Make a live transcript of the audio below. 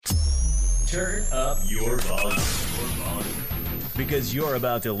Turn up your volume. Because you're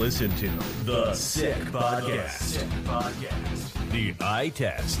about to listen to The Sick Podcast. The Eye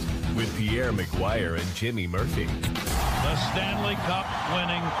Test with Pierre McGuire and Jimmy Murphy. The Stanley Cup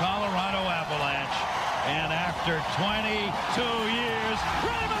winning Colorado Avalanche. And after 22 years,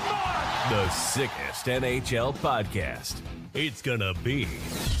 Raymond March! The sickest NHL podcast. It's gonna be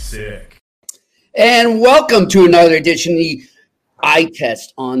sick. And welcome to another edition of the Eye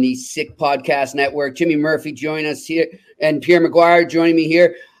Test on the Sick Podcast Network. Jimmy Murphy join us here, and Pierre McGuire joining me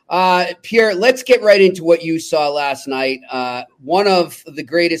here. Pierre, let's get right into what you saw last night. One of the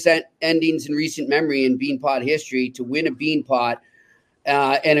greatest endings in recent memory in Beanpot history, to win a Beanpot,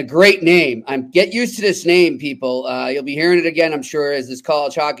 and a great name. Get used to this name, people. You'll be hearing it again, I'm sure, as this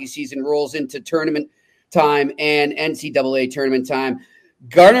college hockey season rolls into tournament time and NCAA tournament time.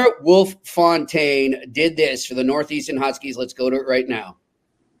 Gunnar Wolf-Fontaine did this for the Northeastern Huskies. Let's go to it right now.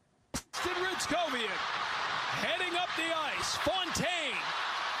 Ritzkovian heading up the ice. Fontaine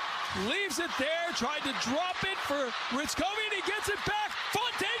leaves it there, tried to drop it for Ritzkovian. He gets it back.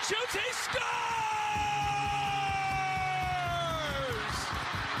 Fontaine shoots. He scores!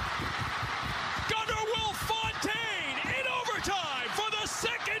 Gunnar Wolf-Fontaine in overtime for the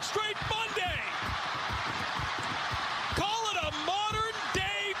second straight Monday. Call it a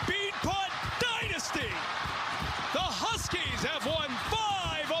modern-day Beanpot dynasty. The Huskies have won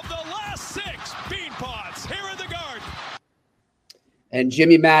 5 of the last 6 Beanpots here in the Garden. And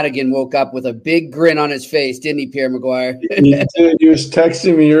Jimmy Madigan woke up with a big grin on his face, didn't he, Pierre McGuire? He did. He was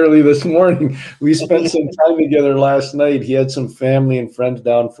texting me early this morning. We spent some time together last night. He had some family and friends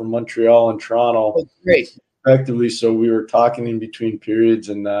down from Montreal and Toronto. Oh, great. Effectively, so we were talking in between periods,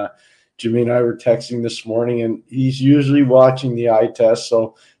 and Jimmy and I were texting this morning, and he's usually watching the eye test.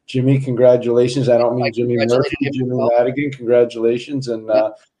 So, Jimmy, congratulations. I don't mean Jimmy Murphy, Jimmy Madigan. Congratulations, and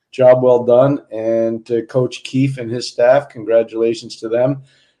job well done. And to Coach Keefe and his staff, congratulations to them.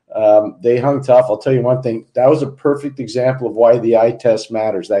 They hung tough. I'll tell you one thing. That was a perfect example of why the eye test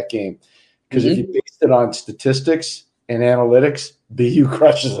matters, that game. Because if you based it on statistics and analytics, BU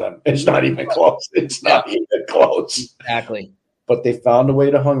crushes them. It's not even close. It's not even close. Exactly. But they found a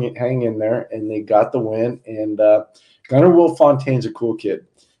way to hang in there, and they got the win. And Gunnar Wolf-Fontaine's a cool kid.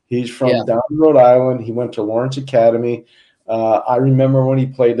 He's from down in Rhode Island. He went to Lawrence Academy. I remember when he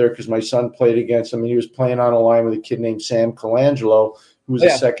played there because my son played against him, and he was playing on a line with a kid named Sam Colangelo, who was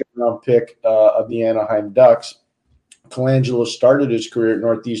a second-round pick of the Anaheim Ducks. Colangelo started his career at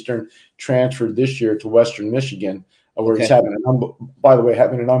Northeastern, transferred this year to Western Michigan, where he's having an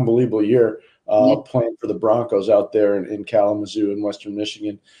unbelievable year. Playing for the Broncos out there in Kalamazoo in Western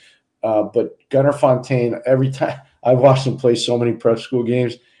Michigan. But Gunnar Fontaine, every time I watched him play so many prep school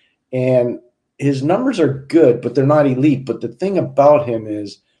games, and his numbers are good, but they're not elite. But the thing about him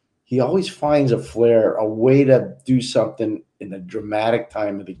is he always finds a flair, a way to do something in a dramatic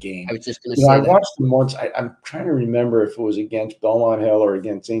time of the game. I was just going to say that. I watched him once. I'm trying to remember if it was against Belmont Hill or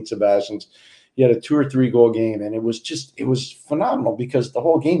against St. Sebastian's. He had a 2 or 3 goal game, and it was phenomenal because the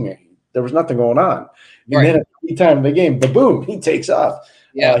whole game there was nothing going on. And then at the time of the game, boom, he takes off.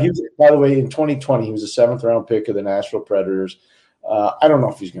 Yeah. He was, by the way, in 2020, he was a 7th-round pick of the Nashville Predators. I don't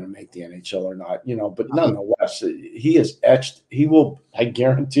know if he's going to make the NHL or not, but nonetheless, he is etched. He will, I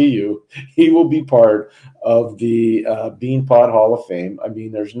guarantee you, he will be part of the Beanpot Hall of Fame. I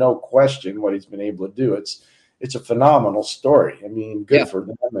mean, there's no question what he's been able to do. It's a phenomenal story. I mean, good for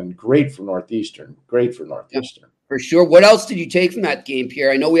them and great for Northeastern. Great for Northeastern. For sure. What else did you take from that game,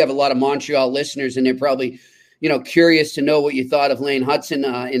 Pierre? I know we have a lot of Montreal listeners, and they're probably, curious to know what you thought of Lane Hudson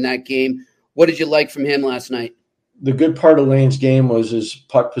in that game. What did you like from him last night? The good part of Lane's game was his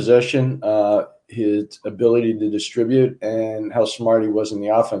puck possession, his ability to distribute, and how smart he was in the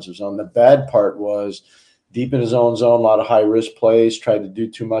offensive zone. The bad part was deep in his own zone, a lot of high-risk plays, tried to do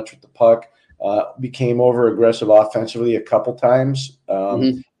too much with the puck, became over-aggressive offensively a couple times.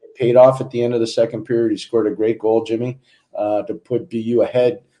 It paid off at the end of the second period. He scored a great goal, Jimmy, to put BU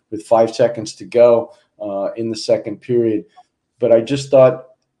ahead with 5 seconds to go in the second period. But I just thought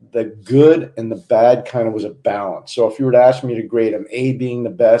the good and the bad kind of was a balance. So if you were to ask me to grade him, A being the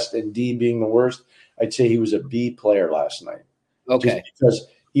best and D being the worst, I'd say he was a B player last night. Okay. Just because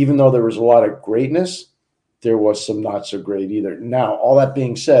even though there was a lot of greatness, there was some not so great either. Now, all that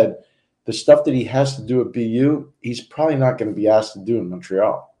being said, the stuff that he has to do at BU, he's probably not going to be asked to do in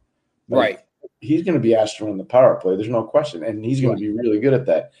Montreal. Right. He's going to be asked to run the power play. There's no question. And he's going to be really good at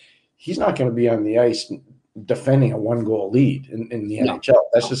that. He's not going to be on the ice defending a 1-goal lead in the NHL.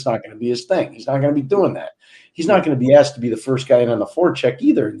 That's just not going to be his thing. He's not going to be doing that. He's not going to be asked to be the first guy in on the forecheck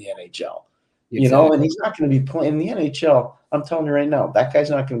either in the NHL. Exactly. And he's not going to be playing in the NHL. I'm telling you right now, that guy's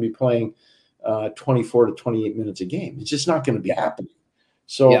not going to be playing 24 to 28 minutes a game. It's just not going to be happening.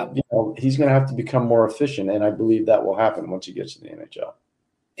 So, he's going to have to become more efficient, and I believe that will happen once he gets to the NHL.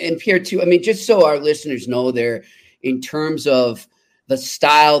 And Pierre, too, I mean, just so our listeners know there, in terms of the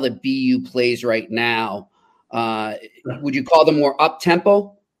style that BU plays right now, would you call them more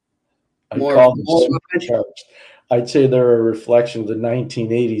up-tempo? I'd say they're a reflection of the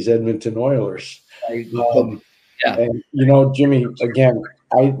 1980s Edmonton Oilers. And, Jimmy, again,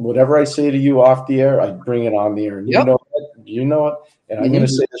 whatever I say to you off the air, I bring it on the air. And you know it. And I'm going to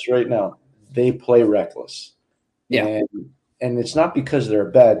say this right now. They play reckless. Yeah. And it's not because they're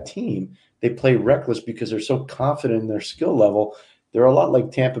a bad team. They play reckless because they're so confident in their skill level. They're a lot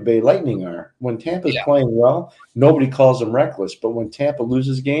like Tampa Bay Lightning are. When Tampa's playing well, nobody calls them reckless. But when Tampa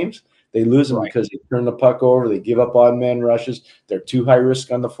loses games, they lose them because they turn the puck over. They give up odd man rushes. They're too high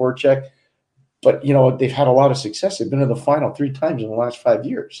risk on the forecheck. But, they've had a lot of success. They've been to the final 3 times in the last 5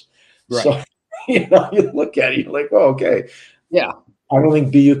 years. Right. So, you look at it, you're like, oh, okay. Yeah. I don't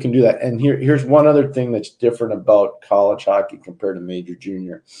think BU can do that. And here's one other thing that's different about college hockey compared to major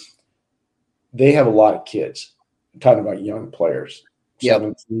junior. They have a lot of kids, talking about young players.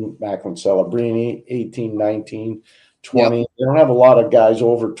 17, Macklin Celebrini, 18, 19, 20. Yep. They don't have a lot of guys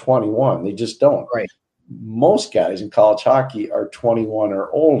over 21. They just don't. Right. Most guys in college hockey are 21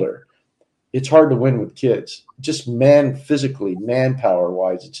 or older. It's hard to win with kids. Just physically,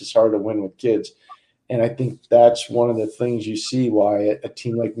 manpower-wise, it's just hard to win with kids. And I think that's one of the things you see why a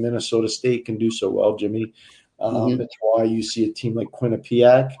team like Minnesota State can do so well, Jimmy. That's why you see a team like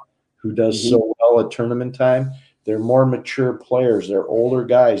Quinnipiac, who does so well at tournament time. They're more mature players. They're older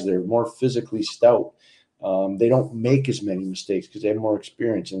guys. They're more physically stout. They don't make as many mistakes because they have more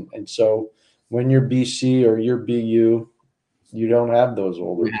experience. And so when you're BC or you're BU, you don't have those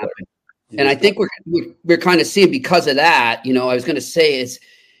older players. And I think we're kind of seeing because of that, I was going to say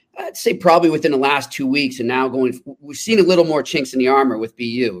I'd say probably within the last 2 weeks and now we've seen a little more chinks in the armor with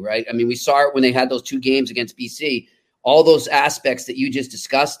BU, right? I mean, we saw it when they had those 2 games against BC. All those aspects that you just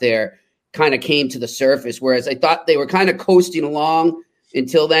discussed there kind of came to the surface, whereas I thought they were kind of coasting along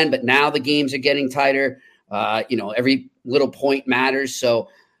until then, but now the games are getting tighter. Every little point matters. So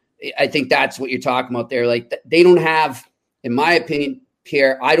I think that's what you're talking about there. Like they don't have, in my opinion,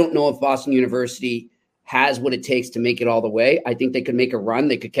 Pierre, I don't know if Boston University has what it takes to make it all the way. I think they could make a run.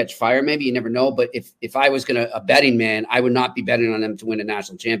 They could catch fire. Maybe you never know. But if I was a betting man, I would not be betting on them to win a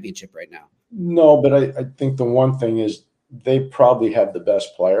national championship right now. No, but I think the one thing is they probably have the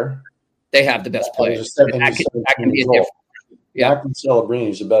best player. They have the best player. That can be a difference. Yeah. Macklin Celebrini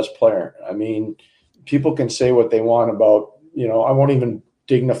is the best player. I mean, people can say what they want about, I won't even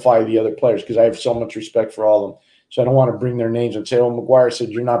dignify the other players because I have so much respect for all of them. So I don't want to bring their names and say, McGuire said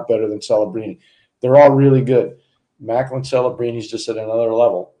you're not better than Celebrini. They're all really good. Macklin Celebrini's just at another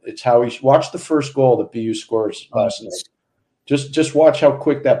level. It's how he watched the first goal that BU scores last night. Just watch how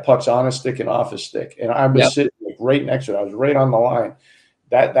quick that puck's on his stick and off his stick. And I was sitting right next to it. I was right on the line.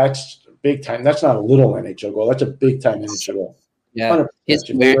 That's big time. That's not a little NHL goal. That's a big time NHL goal. Yeah, for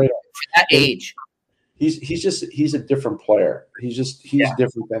that age. He's a different player. He's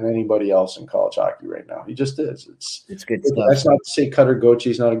different than anybody else in college hockey right now. He just is. It's good stuff. That's not to say Cutter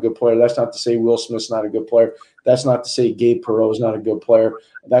Gauthier is not a good player. That's not to say Will Smith's not a good player. That's not to say Gabe Perreault is not a good player.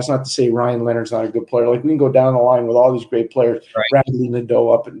 That's not to say Ryan Leonard's not a good player. Like we can go down the line with all these great players. Right. Bradley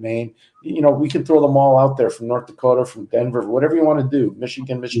Nadeau up at Maine. We can throw them all out there from North Dakota, from Denver, whatever you want to do.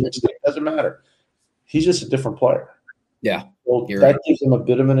 Michigan State, doesn't matter. He's just a different player. Yeah, well, that gives him a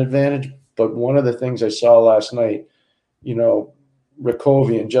bit of an advantage. But one of the things I saw last night, Justin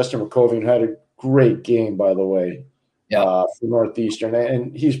Rakovian had a great game, by the way, for Northeastern.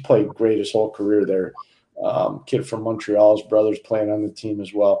 And he's played great his whole career there. Kid from Montreal, his brother's playing on the team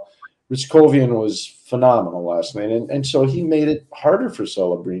as well. Rakovian was phenomenal last night. And so he made it harder for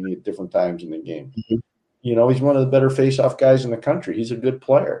Celebrini at different times in the game. Mm-hmm. He's one of the better face-off guys in the country. He's a good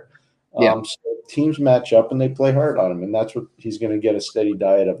player. So teams match up and they play hard on him, and that's what he's going to get a steady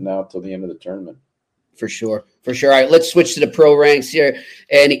diet of now till the end of the tournament. For sure. All right, let's switch to the pro ranks here,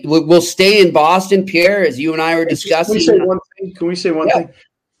 and we'll stay in Boston, Pierre, as you and I were discussing. Can we say one thing?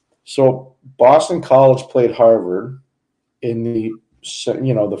 So Boston College played Harvard in the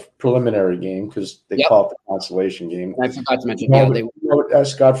preliminary game because they call it the consolation game. I forgot to mention,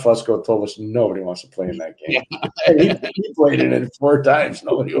 as Scott Fusco told us, nobody wants to play in that game. he played in it 4 times.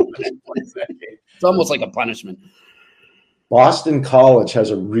 Nobody wants to play in that game. It's almost like a punishment. Boston College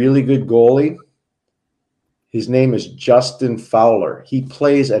has a really good goalie. His name is Justin Fowler. He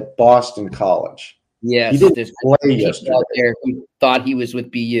plays at Boston College. Yes, he didn't play yesterday. Out there who thought he was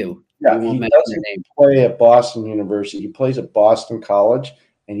with BU. Yeah, he doesn't play at Boston University. He plays at Boston College,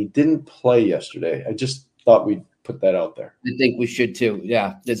 and he didn't play yesterday. I just thought we'd put that out there. I think we should too.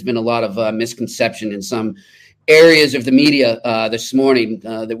 Yeah, there's been a lot of misconception in some areas of the media this morning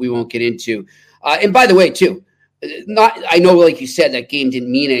that we won't get into. And by the way, too, I know, like you said, that game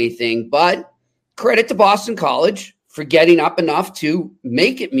didn't mean anything, but credit to Boston College for getting up enough to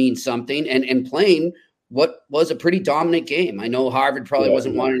make it mean something and playing what was a pretty dominant game. I know Harvard probably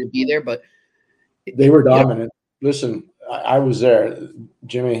wasn't wanting to be there, but they were dominant. Listen, I was there,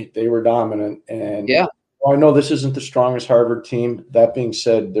 Jimmy. They were dominant, and I know this isn't the strongest Harvard team. That being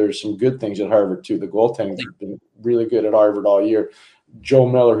said, there's some good things at Harvard too. The goaltending has been really good at Harvard all year. Joe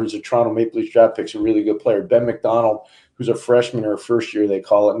Miller, who's a Toronto Maple Leafs draft pick, is a really good player. Ben McDonald, who's a freshman or a first year, they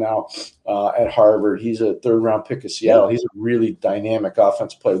call it now, at Harvard. He's a third-round pick of Seattle. He's a really dynamic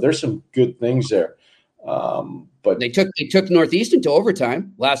offensive player. There's some good things there. But they took Northeastern to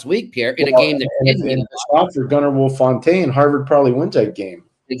overtime last week, Pierre, in a game that didn't. And it's not for Gunnar Wolf-Fontaine. Harvard probably wins that game.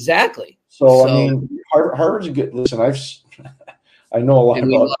 Exactly. So I mean, Harvard's a good. Listen, I know a lot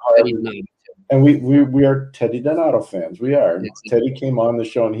about Harvard, and we are Teddy Donato fans. We are. Yes, Teddy came on the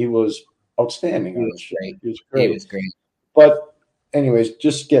show, and he was outstanding on the show. He was great. He was great. But anyways,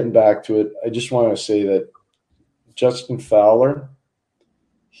 just getting back to it, I just want to say that Justin Fowler,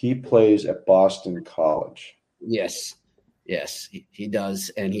 he plays at Boston College. Yes, he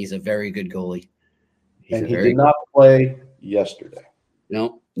does, and he's a very good goalie. And he did not play yesterday.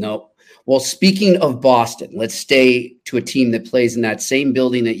 No. Well, speaking of Boston, let's stay to a team that plays in that same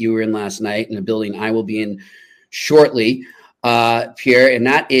building that you were in last night, and a building I will be in shortly, Pierre, and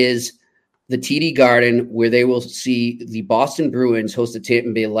that is the TD Garden, where they will see the Boston Bruins host the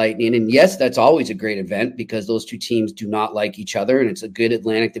Tampa Bay Lightning. And yes, that's always a great event because those two teams do not like each other, and it's a good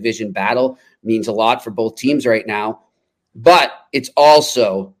Atlantic Division battle. It means a lot for both teams right now. But it's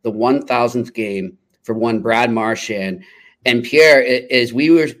also the 1,000th game for one Brad Marchand. And Pierre, as we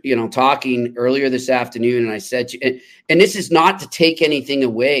were, talking earlier this afternoon, and I said, and this is not to take anything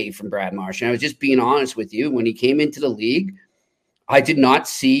away from Brad Marchand. I was just being honest with you. When he came into the league, I did not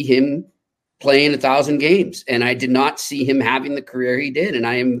see him playing 1,000 games, and I did not see him having the career he did. And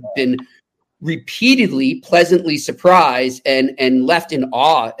I have been repeatedly pleasantly surprised and left in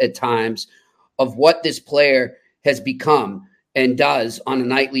awe at times of what this player has become and does on a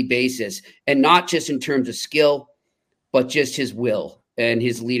nightly basis, and not just in terms of skill, but just his will and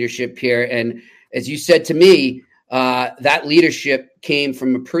his leadership here. And as you said to me, that leadership came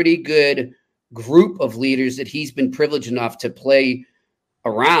from a pretty good group of leaders that he's been privileged enough to play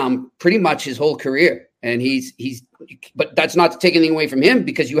around pretty much his whole career. And but that's not to take anything away from him,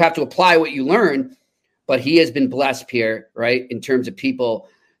 because you have to apply what you learn. But he has been blessed, Pierre, right, in terms of people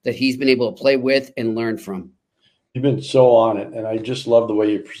that he's been able to play with and learn from. You've been so on it, and I just love the way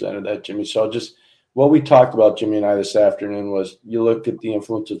you presented that, Jimmy. So what we talked about, Jimmy and I, this afternoon was you look at the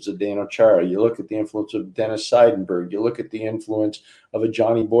influence of Zdeno Chara, you look at the influence of Dennis Seidenberg, you look at the influence of a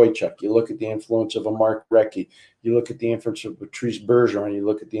Johnny Boychuk, you look at the influence of a Mark Recchi, you look at the influence of Patrice Bergeron, you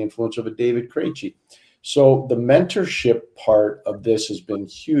look at the influence of a David Krejci. So the mentorship part of this has been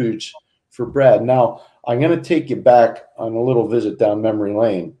huge for Brad. Now, I'm going to take you back on a little visit down memory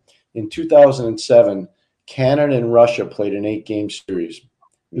lane. In 2007, Canada and Russia played an 8-game series.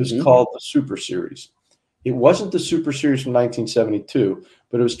 It was called the Super Series. It wasn't the Super Series from 1972,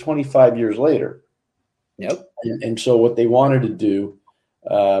 but it was 25 years later. Yep. And so what they wanted to do,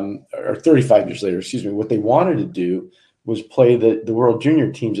 or 35 years later, excuse me, what they wanted to do was play the World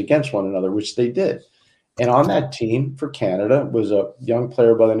Junior teams against one another, which they did. And on that team for Canada was a young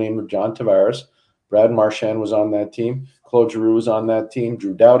player by the name of John Tavares. Brad Marchand was on that team. Claude Giroux was on that team.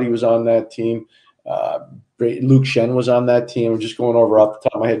 Drew Doughty was on that team. Luke Shen was on that team. I'm just going over off the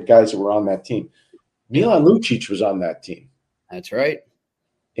top of my head guys that were on that team. Milan Lucic was on that team. That's right.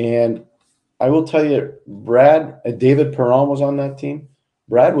 And I will tell you, David Perron was on that team.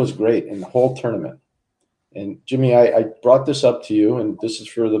 Brad was great in the whole tournament. And Jimmy, I brought this up to you, and this is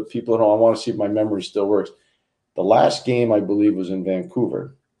for the people at home. I want to see if my memory still works. The last game, I believe, was in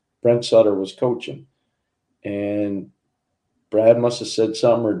Vancouver. Brent Sutter was coaching. And Brad must have said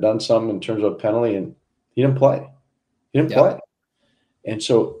something or done something in terms of a penalty, and he didn't play. Play. And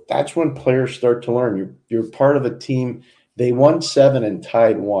so that's when players start to learn. You're part of a team. They won 7 and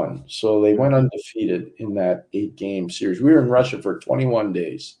tied 1. So they went undefeated in that 8-game series. We were in Russia for 21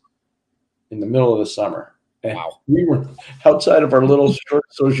 days in the middle of the summer. And we were outside of our little short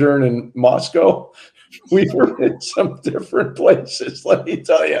sojourn in Moscow. We were in some different places, let me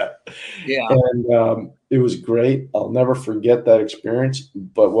tell you. Yeah. And it was great. I'll never forget that experience.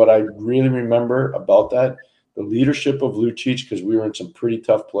 But what I really remember about that, the leadership of Lucic, because we were in some pretty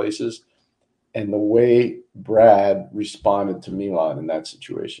tough places, and the way Brad responded to Milan in that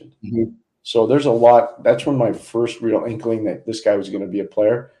situation. Mm-hmm. So there's a lot. That's when my first real inkling that this guy was going to be a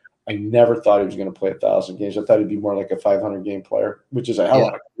player. I never thought he was going to play 1,000 games. I thought he'd be more like a 500-game player, which is a hell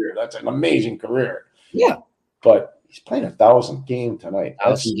of a career. That's an amazing career. Yeah. But he's playing 1,000 game tonight.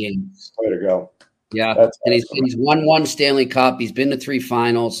 1,000 games. Way to go. Yeah. That's and awesome. he's won 1 Stanley Cup. He's been to 3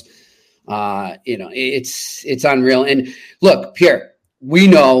 finals. It's unreal. And look, Pierre, we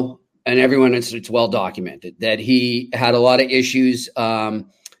know, and everyone, it's well documented, that he had a lot of issues.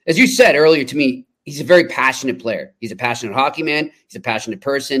 As you said earlier to me, he's a very passionate player. He's a passionate hockey man. He's a passionate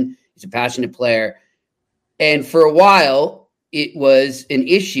person. He's a passionate player. And for a while, it was an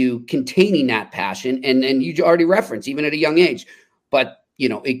issue containing that passion. And you already referenced, even at a young age. But,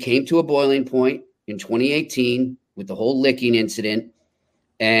 it came to a boiling point in 2018 with the whole licking incident.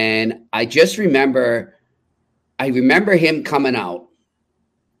 And I just remember him coming out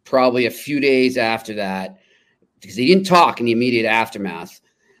probably a few days after that, because he didn't talk in the immediate aftermath.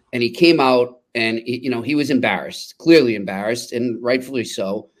 And he came out and, he was embarrassed, clearly embarrassed, and rightfully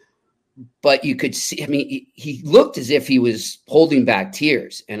so. But you could see, he looked as if he was holding back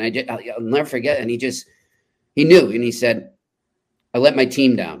tears. And I'll never forget. And he knew. And he said, I let my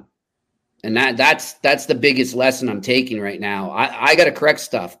team down. And that's the biggest lesson I'm taking right now. I got to correct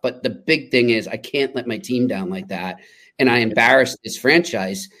stuff. But the big thing is I can't let my team down like that. And I embarrassed this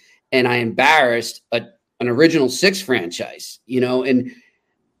franchise. And I embarrassed an original 6 franchise, and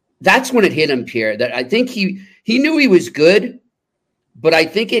that's when it hit him, Pierre, that I think he knew he was good, but I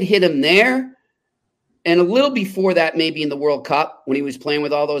think it hit him there. And a little before that, maybe in the World Cup, when he was playing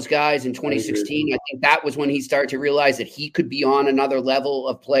with all those guys in 2016, I think that was when he started to realize that he could be on another level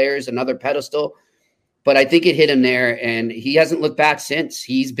of players, another pedestal. But I think it hit him there, and he hasn't looked back since.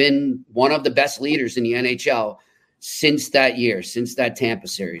 He's been one of the best leaders in the NHL since that year, since that Tampa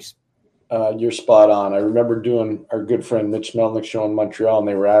series. You're spot on. I remember doing our good friend Mitch Melnick show in Montreal, and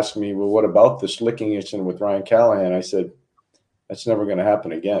they were asking me, well, what about this licking incident with Ryan Callahan? I said, that's never going to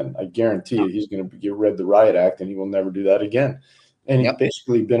happen again. I guarantee you he's going to get read the riot act, and he will never do that again. And he's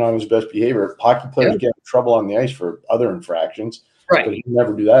basically been on his best behavior. Hockey players get in trouble on the ice for other infractions, right? But he'll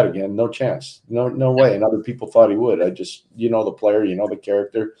never do that again. No chance. No way. And other people thought he would. The player, the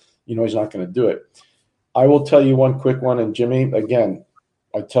character, he's not going to do it. I will tell you one quick one. And Jimmy, again,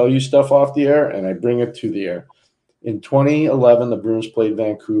 I tell you stuff off the air and I bring it to the air. In 2011, the Bruins played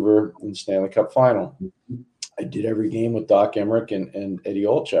Vancouver in the Stanley Cup final. I did every game with Doc Emmerich and Eddie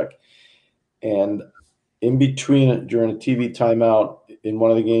Olczyk. And in between, during a TV timeout in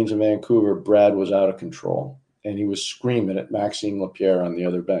one of the games in Vancouver, Brad was out of control. And he was screaming at Maxime Lapierre on the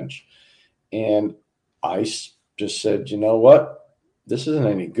other bench. And I just said, you know what? This isn't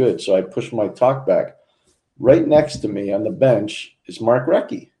any good. So I pushed my talk back. Right next to me on the bench is Mark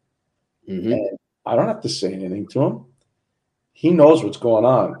Recchi. Mm-hmm. And I don't have to say anything to him. He knows what's going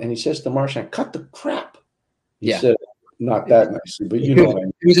on. And he says to Marchand, cut the crap. He said, not that nicely, but you know what I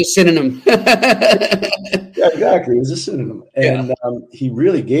mean. It was a synonym. Yeah, exactly. It was a synonym. And he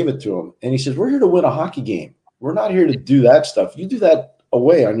really gave it to him. And he says, we're here to win a hockey game. We're not here to do that stuff. You do that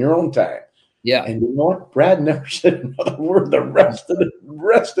away on your own time. Yeah. And you know what? Brad never said another word the rest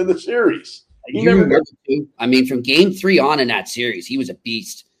of the series. From game 3 on in that series, he was a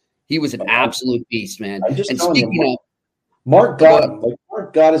beast. He was an absolute beast, man. I'm just telling you, Mark got him.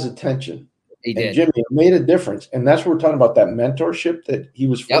 Mark got his attention. He did. And Jimmy, it made a difference. And that's what we're talking about, that mentorship that he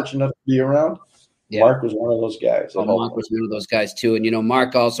was fortunate enough to be around. Yeah. Mark was one of those guys. Mark was one of those guys, too. And,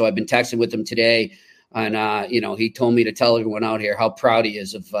 Mark also, I've been texting with him today. And, he told me to tell everyone out here how proud he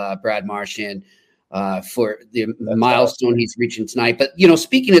is of Brad Marchand for the milestone he's reaching tonight. But,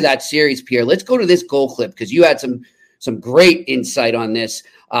 speaking of that series, Pierre, let's go to this goal clip because you had some great insight on this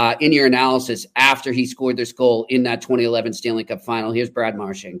in your analysis after he scored this goal in that 2011 Stanley Cup final. Here's Brad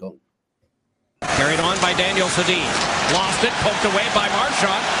Marchand going. Carried on by Daniel Sedin. Lost it, poked away by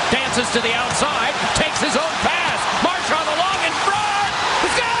Marchand. Dances to the outside, takes his own pass. Marchand along in front.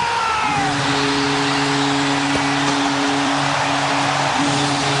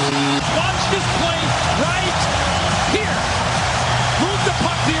 Watch this play right here. Move the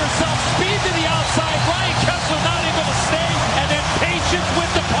puck to yourself. Speed to the outside. Ryan Kessler not able to stay. And then patience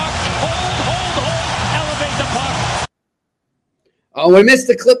with the puck. Hold. Elevate the puck. Oh, we missed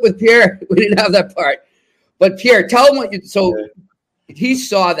the clip with Pierre. We didn't have that part. But Pierre, tell him what you. So he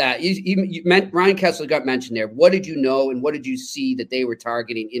saw that. You meant Ryan Kessler got mentioned there. What did you know, and what did you see that they were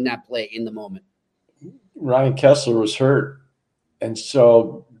targeting in that play in the moment? Ryan Kessler was hurt, and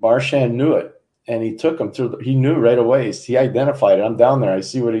so Marchand knew it, and he took him through. He knew right away. He identified it. I'm down there. I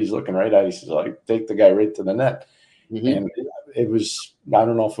see what he's looking right at. He says, "I take the guy right to the net." Mm-hmm. And it was, I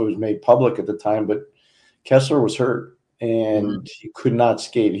don't know if it was made public at the time, but Kessler was hurt and he could not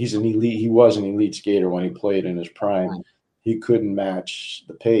skate. He was an elite skater when he played in his prime. He couldn't match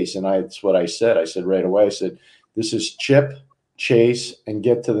the pace. And that's what I said. I said right away, I said, this is chip, chase, and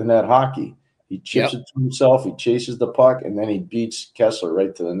get to the net hockey. He chips it to himself, he chases the puck, and then he beats Kessler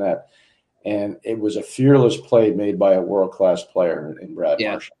right to the net. And it was a fearless play made by a world-class player in Brad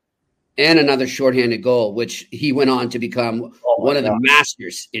Marchand. And another shorthanded goal, which he went on to become one of the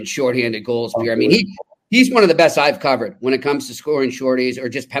masters in shorthanded goals, Pierre. I mean, he's one of the best I've covered when it comes to scoring shorties or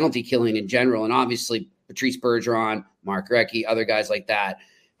just penalty killing in general. And obviously, Patrice Bergeron, Mark Recchi, other guys like that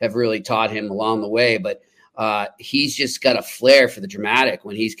have really taught him along the way. But he's just got a flair for the dramatic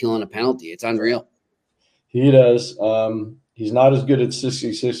when he's killing a penalty. It's unreal. He does. He's not as good at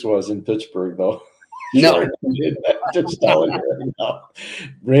 66 was in Pittsburgh, though. No. Just telling you right now.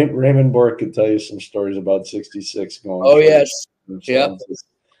 Raymond Bourque could tell you some stories about 66 going. Oh, yes. Yeah.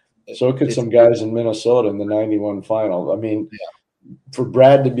 So could some guys in Minnesota in the 91 final. I mean, for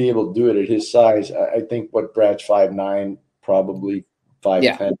Brad to be able to do it at his size, I think what Brad's 5'9", probably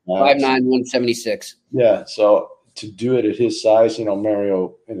 5'10". 5'9", 176. Yeah, so to do it at his size,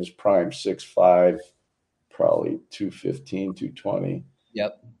 Mario in his prime, 6'5", probably 215, 220.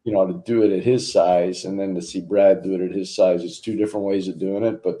 Yep. To do it at his size and then to see Brad do it at his size, it's two different ways of doing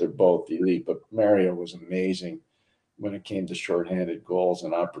it, but they're both elite. But Mario was amazing when it came to shorthanded goals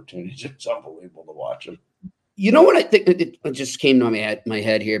and opportunities. It's unbelievable to watch him. You know what I think? It just came to my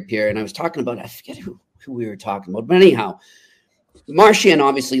head here, Pierre, and I was talking about, I forget who we were talking about, but anyhow, Marchand,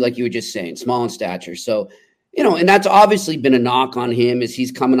 obviously, like you were just saying, small in stature. So, and that's obviously been a knock on him as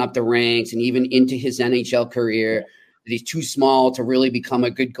he's coming up the ranks and even into his NHL career. That he's too small to really become a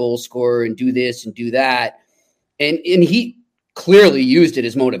good goal scorer and do this and do that. And he clearly used it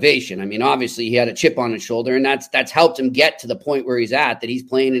as motivation. I mean, obviously he had a chip on his shoulder, and that's helped him get to the point where he's at, that he's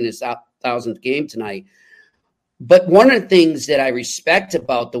playing in his 1,000th game tonight. But one of the things that I respect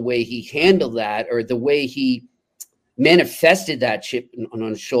about the way he handled that, or the way he manifested that chip on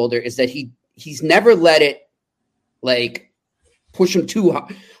his shoulder, is that he's never let it like push him too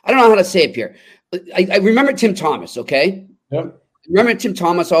hard. I don't know how to say it, Pierre. I remember Tim Thomas, okay? Yep. Remember Tim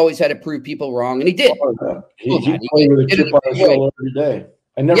Thomas always had to prove people wrong, and he did. He played with a chip on his shoulder every day.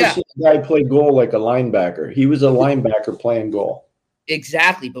 I never seen a guy play goal like a linebacker. He was a linebacker playing goal.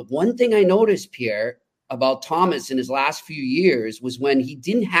 Exactly. But one thing I noticed, Pierre, about Thomas in his last few years was when he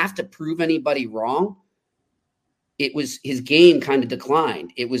didn't have to prove anybody wrong, it was his game kind of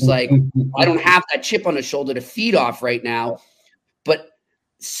declined. It was like, I don't have that chip on his shoulder to feed off right now. But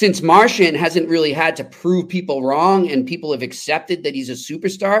since Marchand hasn't really had to prove people wrong and people have accepted that he's a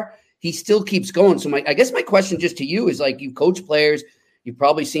superstar, he still keeps going. So I guess my question just to you is, like, you coach players, you've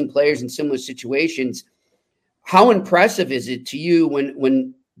probably seen players in similar situations. How impressive is it to you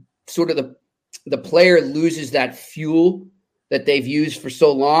when sort of the player loses that fuel that they've used for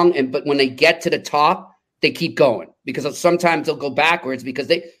so long, but when they get to the top, they keep going? Because sometimes they'll go backwards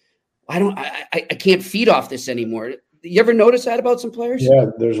because I can't feed off this anymore. You ever notice that about some players? Yeah,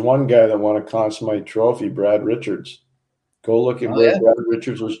 there's one guy that won a Conn Smythe Trophy, Brad Richards. Go look at where Brad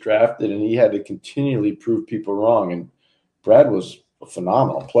Richards was drafted, and he had to continually prove people wrong. And Brad was a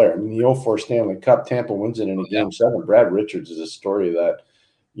phenomenal player. I mean, the 04 Stanley Cup, Tampa wins it in a Game 7. Brad Richards is a story that,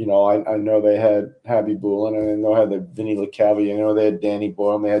 I know they had Habby Boulin, and I know they had the Vinny LeCavalier, I know they had Danny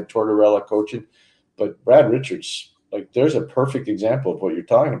Boyle, and they had Tortorella coaching. But Brad Richards, there's a perfect example of what you're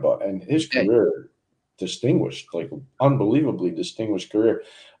talking about. And his career, distinguished, unbelievably distinguished career.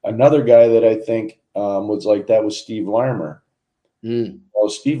 Another guy that I think was like that was Steve Larmer. Well,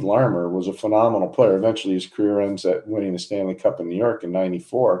 Steve Larmer was a phenomenal player. Eventually his career ends at winning the Stanley Cup in New York in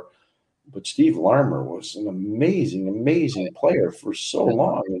 94. But Steve Larmer was an amazing, amazing player for so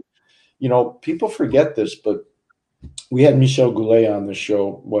long. And, people forget this, but we had Michel Goulet on the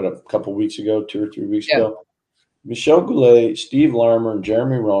show, a couple weeks ago, 2 or 3 weeks ago. Michel Goulet, Steve Larmer, and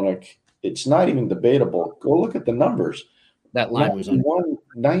Jeremy Roenick. It's not even debatable. Go look at the numbers. That line was on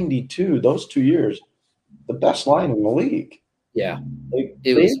 92. Those 2 years, the best line in the league. Yeah, they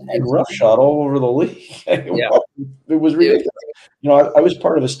had roughshod all over the league. It was ridiculous. I was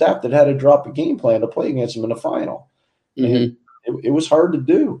part of a staff that had to drop a game plan to play against them in the final. And it was hard to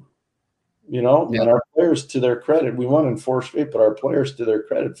do. And our players, to their credit, we won in 4 straight, but our players, to their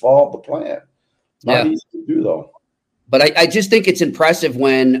credit, followed the plan. Not easy to do, though. But I just think it's impressive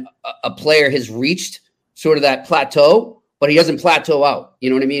when a player has reached sort of that plateau, but he doesn't plateau out. You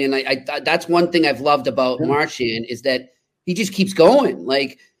know what I mean? And I that's one thing I've loved about Marchand is that he just keeps going.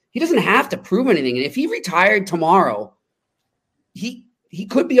 Like, he doesn't have to prove anything. And if he retired tomorrow, he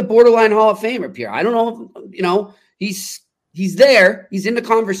could be a borderline Hall of Famer, Pierre. I don't know. He's he's there. He's in the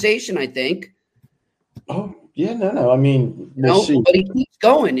conversation, I think. Oh, yeah, no. I mean, we'll see. But he keeps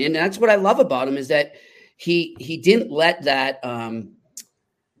going, and that's what I love about him is that he didn't let that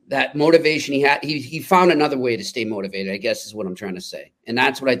that motivation he had. He found another way to stay motivated, I guess is what I'm trying to say. And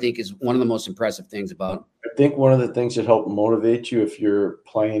that's what I think is one of the most impressive things about him. I think one of the things that help motivate you if you're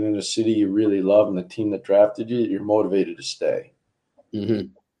playing in a city you really love and the team that drafted you, you're motivated to stay. Mm-hmm.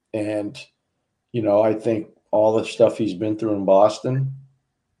 And, I think all the stuff he's been through in Boston,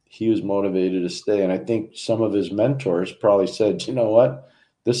 he was motivated to stay. And I think some of his mentors probably said, you know what,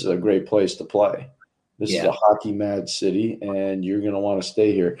 this is a great place to play. This is a hockey mad city, and you're going to want to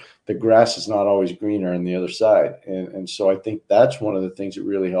stay here. The grass is not always greener on the other side. And so I think that's one of the things that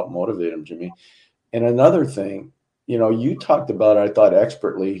really helped motivate him, Jimmy. And another thing, you talked about it, I thought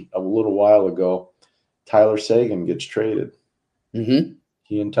expertly a little while ago, Tyler Seguin gets traded. Mm-hmm.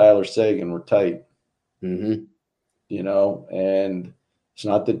 He and Tyler Seguin were tight, mm-hmm. And it's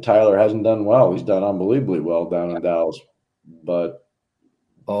not that Tyler hasn't done well. He's done unbelievably well down in Dallas, but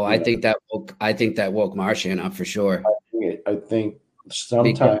I think that woke Marchand up for sure. I think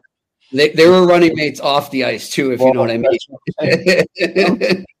sometimes they were running mates off the ice too, if you know what I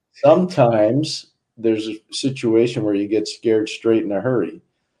mean. Sometimes there's a situation where you get scared straight in a hurry.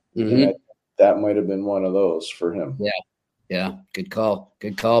 Mm-hmm. And that might have been one of those for him. Yeah. Good call,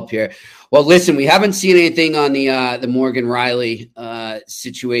 Pierre. Well, listen, we haven't seen anything on the Morgan Riley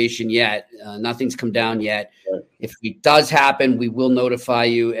situation yet. Nothing's come down yet. Right. If it does happen, we will notify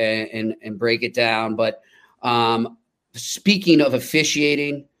you and break it down. But speaking of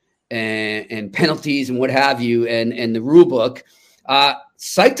officiating and penalties and what have you, and the rule book,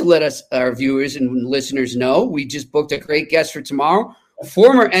 psyched to let our viewers and listeners know we just booked a great guest for tomorrow,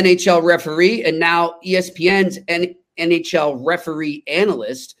 former NHL referee and now ESPN's NHL referee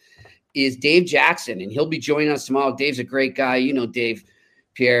analyst is Dave Jackson, and he'll be joining us tomorrow. Dave's a great guy. You know Dave,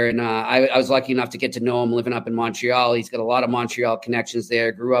 Pierre, and I was lucky enough to get to know him living up in Montreal. He's got a lot of Montreal connections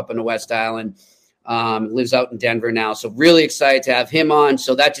there, grew up in the West Island, lives out in Denver now. So really excited to have him on.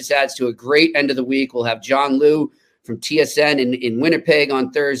 So that just adds to a great end of the week. We'll have John Liu from TSN in Winnipeg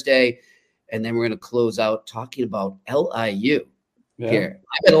on Thursday, and then we're going to close out talking about LIU. Yeah. Here.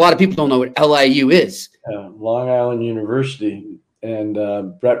 I bet a lot of people don't know what LIU is. Long Island University, and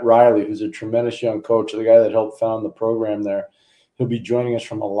Brett Riley, who's a tremendous young coach, the guy that helped found the program there, he'll be joining us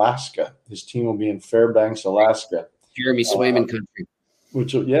from Alaska. His team will be in Fairbanks, Alaska. Jeremy Swayman country.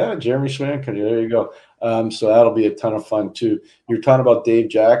 Jeremy Swayman country. There you go. So that'll be a ton of fun too. You're talking about Dave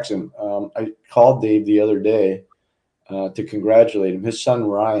Jackson. I called Dave the other day to congratulate him. His son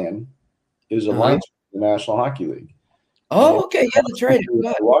Ryan is a linesman in the National Hockey League. Oh, okay. Yeah, that's right.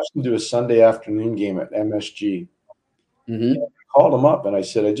 I watched him do a Sunday afternoon game at MSG. Mm-hmm. I called him up and I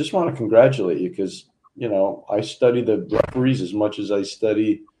said, I just want to congratulate you because, I study the referees as much as I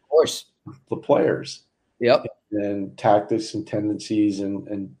study of course the players. Yep. And tactics and tendencies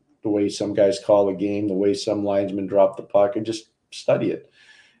and the way some guys call a game, the way some linesmen drop the puck, and just study it.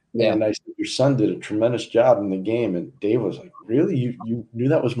 Yeah. And I said, your son did a tremendous job in the game. And Dave was like, really? You knew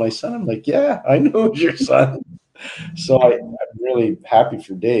that was my son? I'm like, yeah, I knew it was your son. So I'm really happy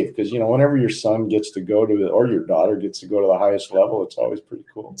for Dave because, whenever your son gets to go to or your daughter gets to go to the highest level, it's always pretty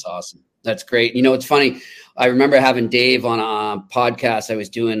cool. It's awesome. That's great. It's funny. I remember having Dave on a podcast I was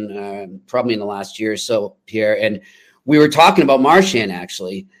doing probably in the last year or so, Pierre, and we were talking about Marchand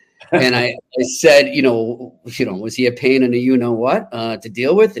actually. And I said, was he a pain in the you-know-what to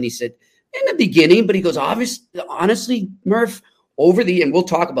deal with? And he said, in the beginning, but he goes, honestly, Murph, and we'll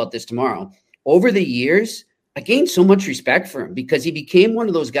talk about this tomorrow, over the years, I gained so much respect for him because he became one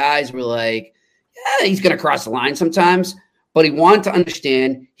of those guys where like, yeah, he's going to cross the line sometimes, but he wanted to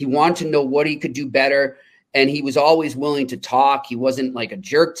understand. He wanted to know what he could do better. And he was always willing to talk. He wasn't like a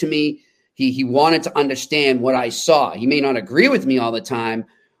jerk to me. He wanted to understand what I saw. He may not agree with me all the time,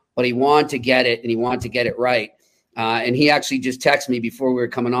 but he wanted to get it and he wanted to get it right. And he actually just texted me before we were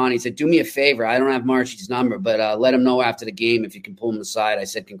coming on. He said, do me a favor. I don't have Marchie's number, but let him know after the game if you can pull him aside. I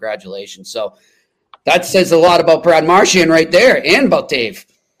said, congratulations. So that says a lot about Brad Marchand right there and about Dave.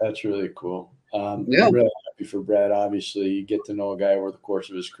 That's really cool. I'm really happy for Brad. Obviously, you get to know a guy over the course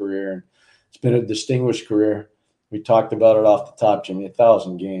of his career. And it's been a distinguished career. We talked about it off the top, Jimmy,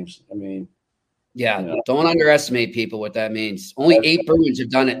 1,000 games. I mean. Yeah, don't underestimate people what that means. Only 8 Bruins have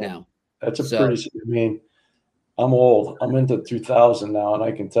done it now. That's I'm old. I'm into 2000 now, and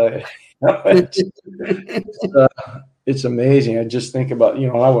I can tell you. It's amazing. I just think about, I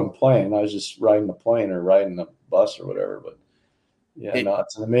wasn't playing. I was just riding the plane or riding the bus or whatever. But,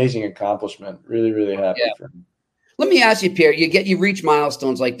 it's an amazing accomplishment. Really, really happy for him. Let me ask you, Pierre, you reach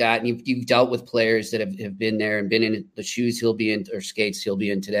milestones like that, and you've dealt with players that have been there and been in the shoes he'll be in, or skates he'll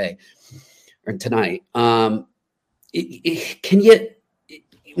be in today or tonight. Can you,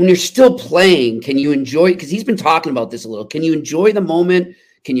 when you're still playing, can you enjoy, because he's been talking about this a little, can you enjoy the moment?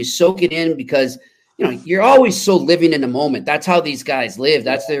 Can you soak it in? Because, you're always so living in the moment. That's how these guys live.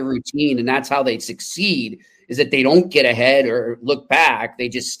 That's their routine. And that's how they succeed, is that they don't get ahead or look back. They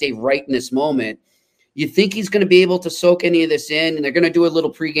just stay right in this moment. You think he's going to be able to soak any of this in? And they're going to do a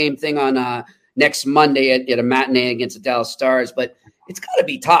little pregame thing on next Monday at a matinee against the Dallas Stars, but it's got to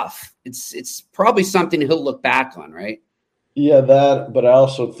be tough. It's probably something he'll look back on, right? Yeah, that. But I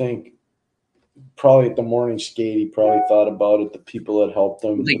also think probably at the morning skate, he probably thought about it, the people that helped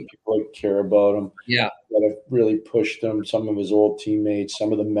him, the people that care about him, that have really pushed him, some of his old teammates,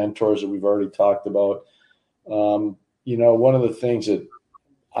 some of the mentors that we've already talked about. One of the things that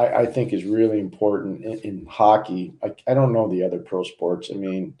I think is really important in hockey. I don't know the other pro sports. I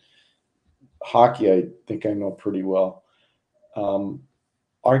mean, hockey, I think I know pretty well.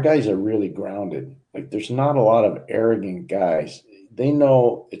 Our guys are really grounded. Like, there's not a lot of arrogant guys. They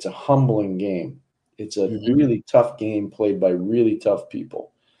know it's a humbling game. It's a really tough game played by really tough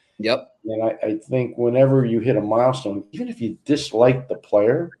people. Yep. And I think whenever you hit a milestone, even if you dislike the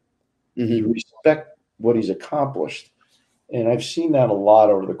player, you respect what he's accomplished. And I've seen that a lot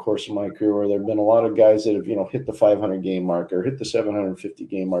over the course of my career, where there have been a lot of guys that have, hit the 500 game mark, or hit the 750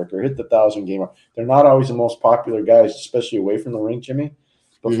 game mark, or hit the 1,000 game mark. They're not always the most popular guys, especially away from the rink, Jimmy.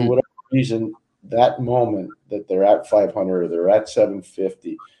 But for whatever reason, that moment that they're at 500, or they're at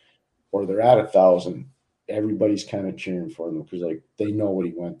 750, or they're at 1,000, everybody's kind of cheering for them, because they know what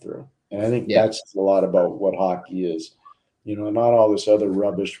he went through. And I think that's a lot about what hockey is. Not all this other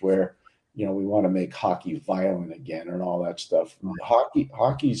rubbish where we want to make hockey violent again and all that stuff.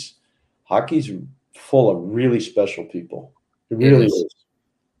 Hockey's full of really special people. It really is.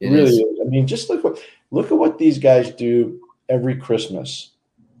 It really is. I mean, just look at what these guys do every Christmas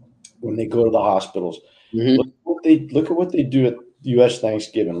when they go to the hospitals. Look at what they do at U.S.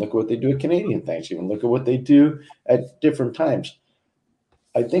 Thanksgiving. Look at what they do at Canadian Thanksgiving. Look at what they do at different times.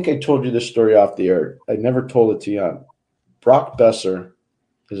 I think I told you this story off the air. I never told it to you. Brock Besser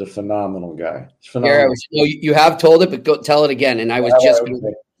is a phenomenal guy. Phenomenal. Yeah, you have told it, but go tell it again. And I was just going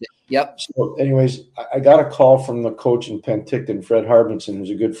to. Yep. So anyways, I got a call from the coach in Penticton, Fred Harbinson,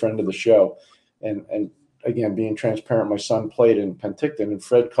 who's a good friend of the show. And again, being transparent, my son played in Penticton, and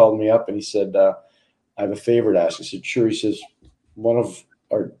Fred called me up and he said, I have a favor to ask. I said, sure. He says, one of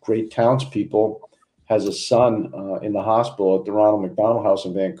our great townspeople has a son in the hospital at the Ronald McDonald House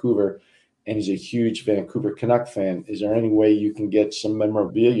in Vancouver, and he's a huge Vancouver Canuck fan. Is there any way you can get some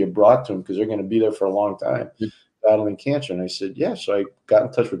memorabilia brought to him, because they're going to be there for a long time battling cancer? And I said, yeah. So I got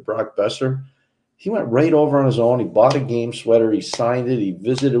in touch with Brock Besser. He went right over on his own. He bought a game sweater. He signed it. He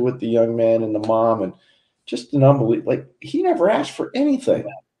visited with the young man and the mom, and just an unbelievable. He never asked for anything.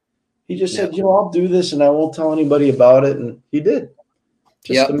 He just said, I'll do this and I won't tell anybody about it. And he did.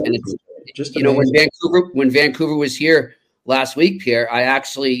 Just when Vancouver was here last week, Pierre,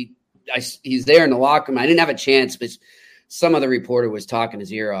 he's there in the locker room. I didn't have a chance, but some other reporter was talking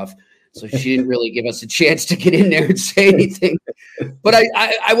his ear off. So she didn't really give us a chance to get in there and say anything. But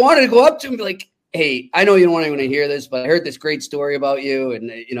I wanted to go up to him and be like, hey, I know you don't want anyone to hear this, but I heard this great story about you. And,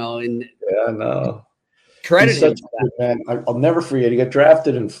 yeah, no. Credit him for that. Man, I'll never forget. He got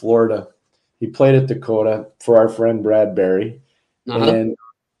drafted in Florida. He played at Dakota for our friend Brad Berry. And,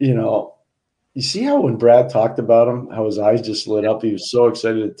 you see how when Brad talked about him, how his eyes just lit up. He was so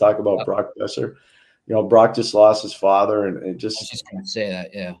excited to talk about Brock Besser. Brock just lost his father, and just I was just going to say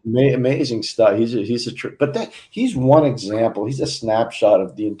that, yeah, amazing stuff. He's one example. He's a snapshot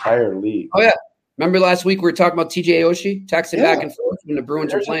of the entire league. Oh yeah, remember last week we were talking about TJ Oshie texting back and forth when the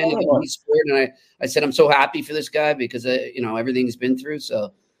Bruins were playing, and he scored, and I said I'm so happy for this guy because everything he's been through.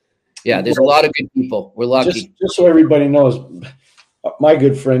 So yeah, there's a lot of good people. We're lucky. Just so everybody knows, my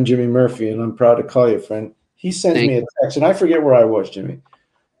good friend Jimmy Murphy, and I'm proud to call you a friend. He sends me a text, and I forget where I was, Jimmy.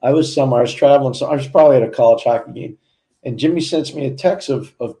 I was somewhere. I was traveling. So I was probably at a college hockey game. And Jimmy sends me a text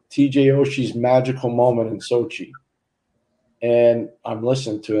of TJ Oshie's magical moment in Sochi. And I'm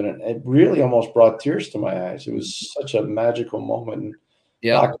listening to it. And it really almost brought tears to my eyes. It was such a magical moment.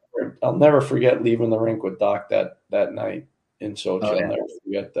 Yeah. Doc, I'll never forget leaving the rink with Doc that night in Sochi. I'll never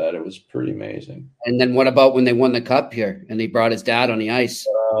forget that. It was pretty amazing. And then what about when they won the cup here and he brought his dad on the ice?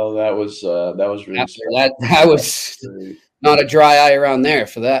 Oh, that was really special. That was not a dry eye around there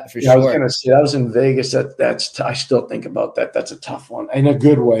for sure. I was going to say, that was in Vegas. I still think about that. That's a tough one in a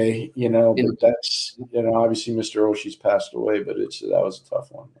good way, but that's, obviously Mr. Oshie's passed away, but that was a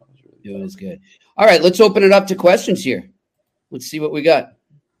tough one. That was really Doing is good. All right, let's open it up to questions here. Let's see what we got.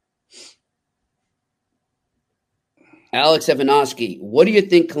 Alex Evanovsky, what do you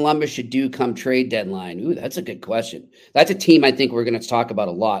think Columbus should do come trade deadline? Ooh, that's a good question. That's a team I think we're going to talk about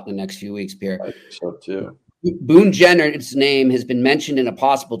a lot in the next few weeks, Pierre. I think so too. Boone Jenner's name has been mentioned in a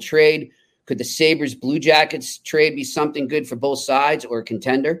possible trade. Could the Sabres Blue Jackets trade be something good for both sides or a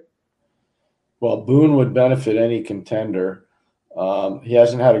contender? Well, Boone would benefit any contender. He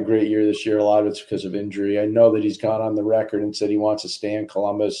hasn't had a great year this year. A lot of it's because of injury. I know that he's gone on the record and said he wants to stay in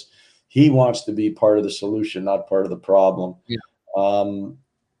Columbus. He wants to be part of the solution, not part of the problem. Yeah.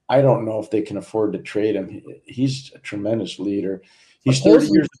 I don't know if they can afford to trade him. He's a tremendous leader. He's 30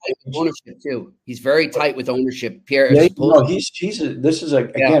 years of ownership too. He's very tight with ownership. Pierre, yeah, no, this is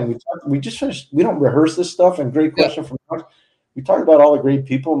again. We just finished. We don't rehearse this stuff. And great question from Alex. We talk about all the great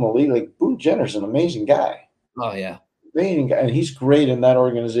people in the league. Like Boone Jenner's an amazing guy. Oh yeah, amazing guy, and he's great in that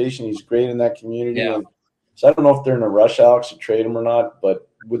organization. He's great in that community. Yeah. And so I don't know if they're in a rush, Alex, to trade him or not. But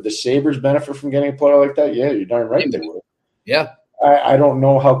would the Sabres benefit from getting a player like that? Yeah, you're darn right they would. Yeah. I don't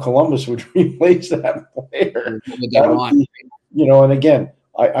know how Columbus would replace that player. And again,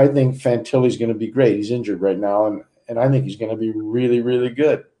 I think Fantilli's going to be great. He's injured right now, and I think he's going to be really, really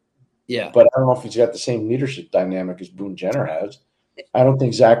good. Yeah. But I don't know if he's got the same leadership dynamic as Boone Jenner has. I don't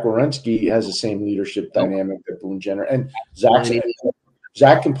think Zach Werenski has the same leadership dynamic that Boone Jenner. And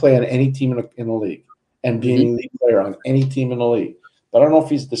Zach can play on any team in the league and be an elite player on any team in the league. But I don't know if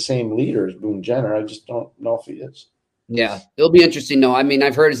he's the same leader as Boone Jenner. I just don't know if he is. Yeah, it'll be interesting. No, I mean,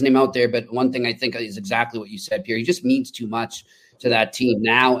 I've heard his name out there, but one thing I think is exactly what you said, Pierre. He just means too much to that team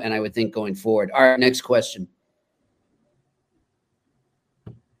now, and I would think going forward. All right, next question.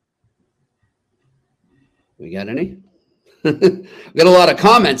 We got any? We got a lot of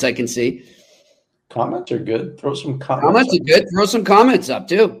comments I can see. Comments are good. Throw some comments. Comments are good. Throw some comments up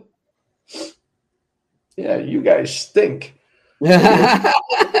too. Yeah, you guys stink.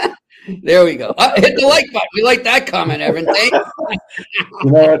 There we go. Hit the like button. We like that comment, Evan. Thanks.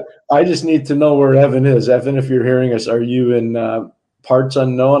 You know what? I just need to know where Evan is. Evan, if you're hearing us, are you in parts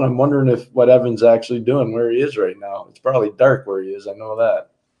unknown? I'm wondering what Evan's actually doing, where he is right now. It's probably dark where he is. I know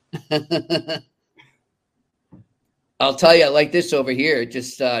that. I'll tell you, I like this over here.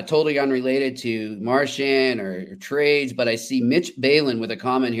 Just totally unrelated to Marchand or trades, but I see Mitch Balin with a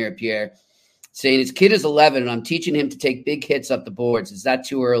comment here, Pierre, saying his kid is 11 and I'm teaching him to take big hits up the boards. Is that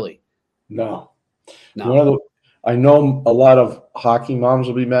too early? No. I know a lot of hockey moms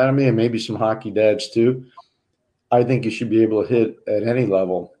will be mad at me and maybe some hockey dads too. I think you should be able to hit at any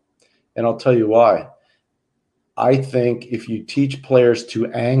level. And I'll tell you why. I think if you teach players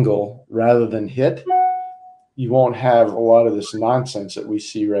to angle rather than hit, you won't have a lot of this nonsense that we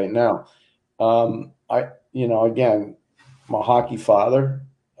see right now. Again, I'm a hockey father.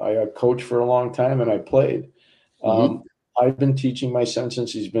 I coached for a long time and I played. I've been teaching my son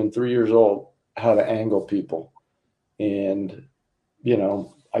since he's been 3 years old how to angle people. And,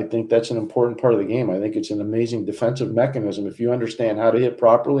 I think that's an important part of the game. I think it's an amazing defensive mechanism. If you understand how to hit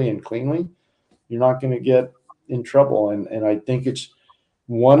properly and cleanly, you're not going to get in trouble. And I think it's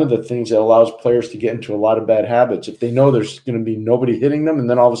one of the things that allows players to get into a lot of bad habits. If they know there's going to be nobody hitting them and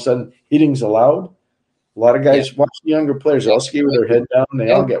then all of a sudden hitting's allowed, a lot of guys watch the younger players. They'll skate with their head down and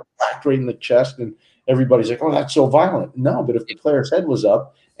they all get whacked right in the chest. And everybody's like, oh, that's so violent. No, but if the player's head was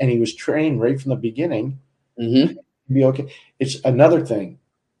up and he was trained right from the beginning, he'd be okay. It's another thing.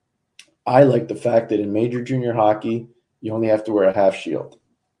 I like the fact that in major junior hockey, you only have to wear a half shield.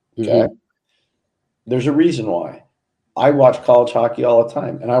 Okay. There's a reason why. I watch college hockey all the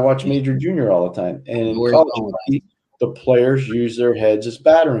time, and I watch major junior all the time. And in college hockey, the players use their heads as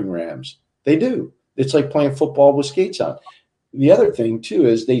battering rams. They do. It's like playing football with skates on. The other thing, too,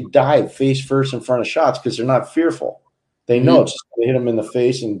 is they dive face first in front of shots because they're not fearful. They know it's just going to hit them in the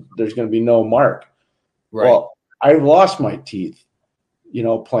face and there's going to be no mark. Right. Well, I lost my teeth,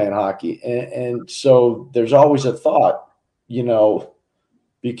 playing hockey. And so there's always a thought,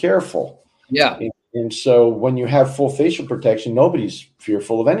 be careful. Yeah. And so when you have full facial protection, nobody's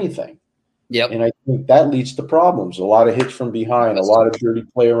fearful of anything. Yep. And I think that leads to problems. A lot of hits from behind, a lot of dirty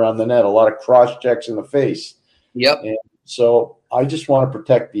play around the net, a lot of cross checks in the face. Yep. And so I just want to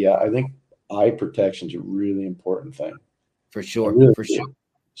protect I think eye protection is a really important thing. For sure. For sure.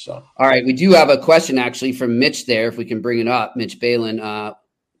 So, all right. We do have a question actually from Mitch there, if we can bring it up. Mitch Balin,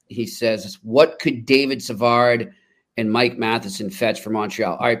 he says, what could David Savard and Mike Matheson fetch for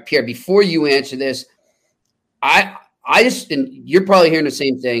Montreal? All right, Pierre, before you answer this, I just, and you're probably hearing the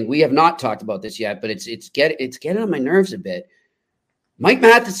same thing. We have not talked about this yet, but it's getting on my nerves a bit. Mike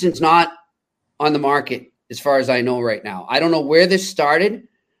Matheson's not on the market as far as I know right now. I don't know where this started.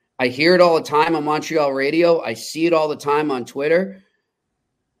 I hear it all the time on Montreal radio. I see it all the time on Twitter.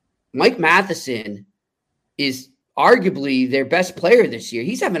 Mike Matheson is arguably their best player this year.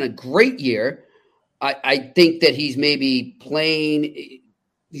 He's having a great year. I think that he's maybe playing.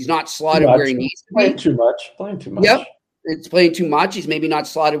 He's not slotted where he needs to be. Playing too much. Yep. It's playing too much. He's maybe not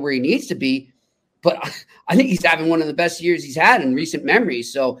slotted where he needs to be. But I think he's having one of the best years he's had in recent memory.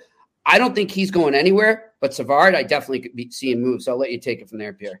 So I don't think he's going anywhere. But Savard, I definitely could see him move. So I'll let you take it from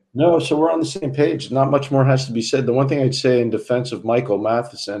there, Pierre. No, so we're on the same page. Not much more has to be said. The one thing I'd say in defense of Michael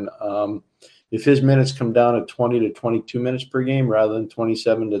Matheson, if his minutes come down to 20 to 22 minutes per game rather than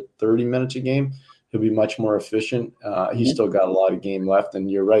 27 to 30 minutes a game, he'll be much more efficient. He's still got a lot of game left. And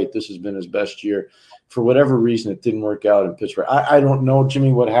you're right, this has been his best year. For whatever reason, it didn't work out in Pittsburgh. I don't know,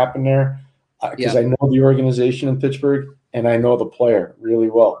 Jimmy, what happened there because I know the organization in Pittsburgh and I know the player really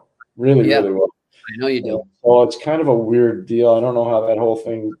well, really well. I know you do. So it's kind of a weird deal. I don't know how that whole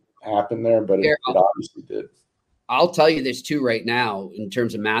thing happened there, but it obviously did. I'll tell you this too right now in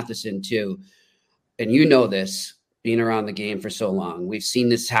terms of Matheson too. And you know this, being around the game for so long. We've seen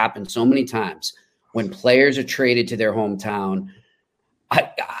this happen so many times when players are traded to their hometown.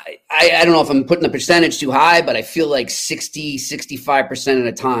 I don't know if I'm putting the percentage too high, but I feel like 60-65% of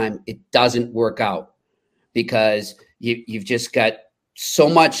the time it doesn't work out because you've just got so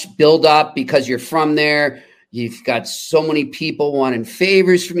much build up because you're from there. You've got so many people wanting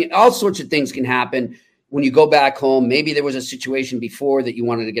favors from you. All sorts of things can happen when you go back home. Maybe there was a situation before that you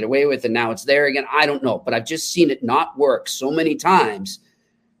wanted to get away with and now it's there again. I don't know, but I've just seen it not work so many times.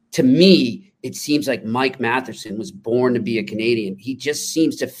 To me, it seems like Mike Matheson was born to be a Canadian. He just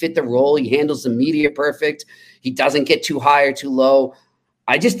seems to fit the role. He handles the media perfect. He doesn't get too high or too low.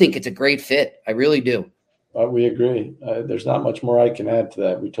 I just think it's a great fit. I really do. We agree. There's not much more I can add to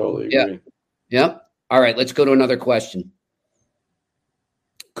that. We totally agree. Yeah. All right, let's go to another question.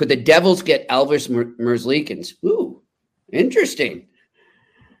 Could the Devils get Elvis Merzlikins? Ooh, interesting.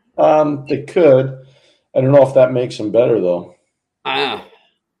 They could. I don't know if that makes them better, though.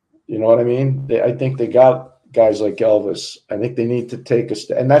 You know what I mean? I think they got guys like Elvis. I think they need to take a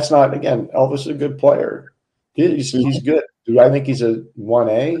step. And that's not, again, Elvis is a good player. He's good. Do I think he's a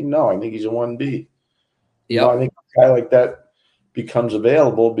 1A? No, I think he's a 1B. Yeah, I think a guy like that becomes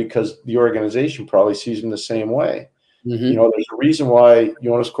available because the organization probably sees him the same way. Mm-hmm. There's a reason why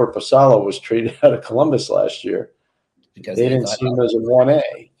Jonas Korpisalo was traded out of Columbus last year. Because they didn't see him as a 1A.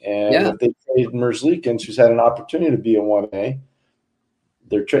 And if they traded Merzlikins, who's had an opportunity to be a 1A,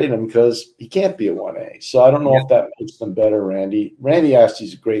 they're trading him because he can't be a 1A. So I don't know if that makes them better, Randy. Randy asked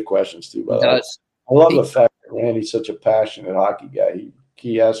these great questions too, by the way. I love the fact that Randy's such a passionate hockey guy.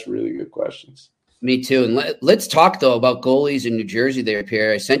 He asks really good questions. Me too. And let's talk, though, about goalies in New Jersey there,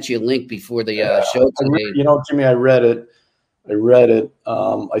 Pierre. I sent you a link before the show today. Jimmy, I read it.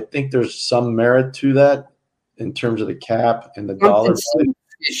 I think there's some merit to that in terms of the cap and the dollar.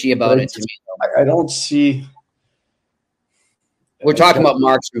 Fishy about it to me. I don't see – we're talking about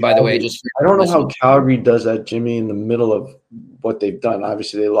Marchand, by the way. I don't know how Calgary does that, Jimmy, in the middle of what they've done.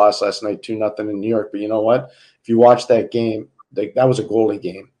 Obviously, they lost last night 2-0 in New York. But you know what? If you watch that game, that was a goalie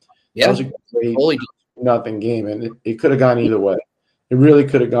game. Yeah, that was a great nothing game, and it could have gone either way. It really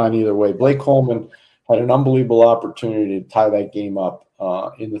could have gone either way. Blake Coleman had an unbelievable opportunity to tie that game up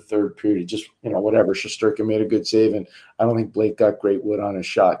in the third period. Just, whatever. Shesterkin made a good save, and I don't think Blake got great wood on his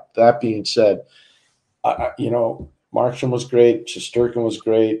shot. That being said, Marchand was great. Shesterkin was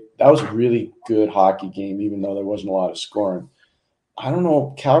great. That was a really good hockey game, even though there wasn't a lot of scoring. I don't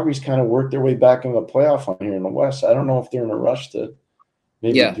know. Calgary's kind of worked their way back into the playoff on here in the West. I don't know if they're in a rush to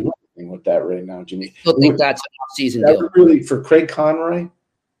maybe do anything with that right now, Jimmy. I still think that's an off-season deal. Really, for Craig Conroy,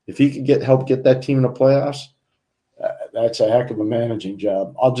 if he could help get that team in the playoffs, that's a heck of a managing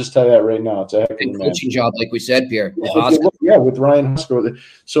job. I'll just tell you that right now. It's a heck of a coaching job, like we said, Pierre. With Ryan Husker.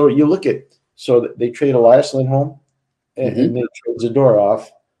 So you look at they trade Elias Lindholm. And they trade Zadorov,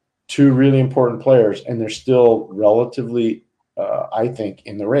 two really important players, and they're still relatively, I think,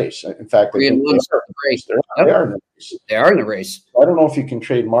 in the race. In fact, they are in the race. They are in the race. I don't know if you can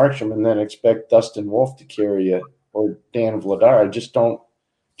trade Marchand and then expect Dustin Wolf to carry you or Dan Vladar. I just don't.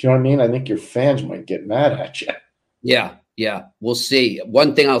 Do you know what I mean? I think your fans might get mad at you. Yeah. We'll see.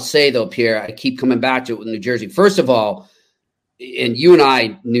 One thing I'll say, though, Pierre, I keep coming back to it with New Jersey. First of all, and you and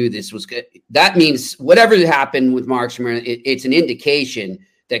I knew this was good. That means whatever happened with Marchand, it's an indication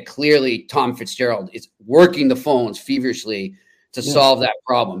that clearly Tom Fitzgerald is working the phones feverishly to solve that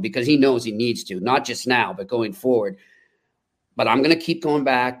problem because he knows he needs to, not just now, but going forward. But I'm going to keep going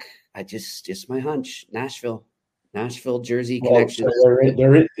back. Just my hunch. Nashville, Jersey connection.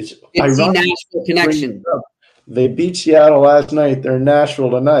 It's Nashville connection. They beat Seattle last night. They're in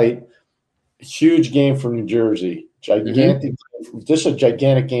Nashville tonight. Huge game for New Jersey. Gigantic. This is a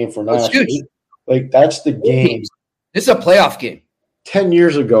gigantic game for Nashville. Like, that's the game. This is a playoff game. 10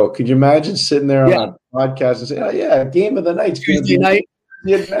 years ago, could you imagine sitting there on a podcast and saying, "Oh yeah, game of the night, Tuesday night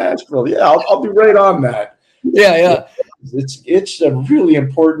in Nashville"? Yeah, I'll be right on that. Yeah. It's a really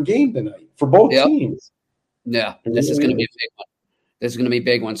important game tonight for both teams. Yeah, this is going to be a big one. This is going to be a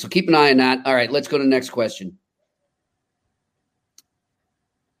big one. So keep an eye on that. All right, let's go to the next question.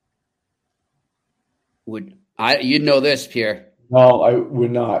 You know this, Pierre? No, I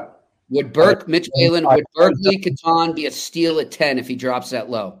would not. Would Mitch Whalen, would Berkeley Catan be a steal at 10 if he drops that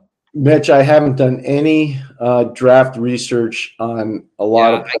low? Mitch, I haven't done any draft research on a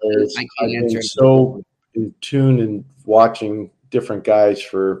lot of players. I've been so in tune and watching different guys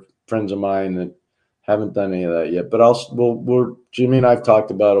for friends of mine that haven't done any of that yet. But we're Jimmy and I've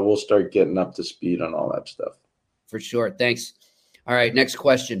talked about it. We'll start getting up to speed on all that stuff. For sure. Thanks. All right, next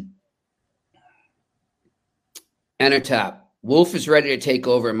question. Enter tap. Wolf is ready to take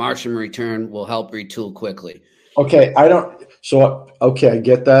over. Marchand return will help retool quickly. Okay, I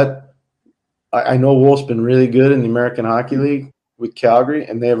get that. I know Wolf's been really good in the American Hockey League with Calgary,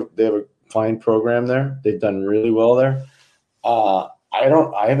 and they have a fine program there. They've done really well there. I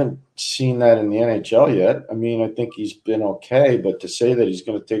haven't seen that in the NHL yet. I mean, I think he's been okay, but to say that he's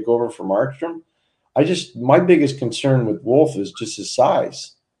going to take over for Markstrom, my biggest concern with Wolf is just his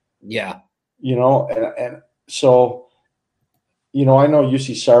size. Yeah. And so, I know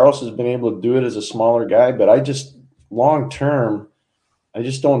UC Saros has been able to do it as a smaller guy, but long term, I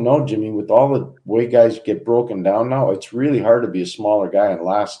just don't know, Jimmy. With all the way guys get broken down now, it's really hard to be a smaller guy and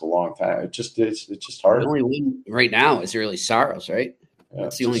last a long time. It's just hard. The only one right now is really Saros, right? Yeah,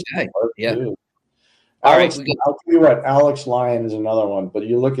 that's the only guy. Yeah. All right. I'll tell you what, Alex Lyon is another one, but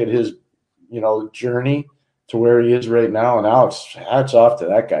you look at his, journey to where he is right now, and Alex, hats off to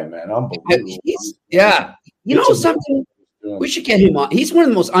that guy, man. Unbelievable. Something. We should get him on. He's one of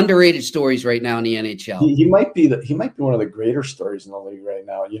the most underrated stories right now in the NHL. He might be one of the greater stories in the league right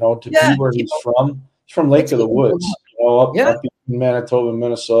now. To be where he's from. He's from Lake of the Woods, up in Manitoba,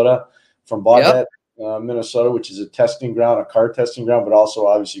 Minnesota, from Baudette, Minnesota, which is a car testing ground, but also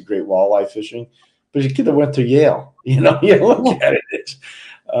obviously great walleye fishing. But he's a kid that went to Yale. You look at it.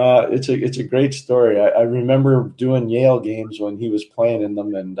 It's a great story. I remember doing Yale games when he was playing in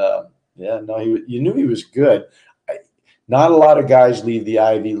them, and you knew he was good. Not a lot of guys leave the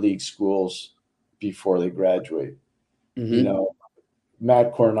Ivy League schools before they graduate. Mm-hmm.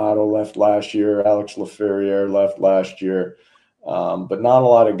 Matt Coronado left last year. Alex Laferriere left last year. But not a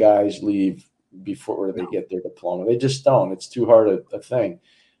lot of guys leave before they get their diploma. They just don't. It's too hard a thing.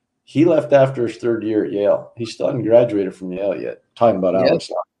 He left after his third year at Yale. He still hasn't graduated from Yale yet. Talking about Alex.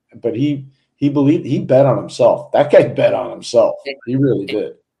 But he bet on himself. That guy bet on himself. He really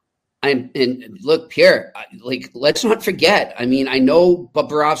did. And look, Pierre, let's not forget. I mean, I know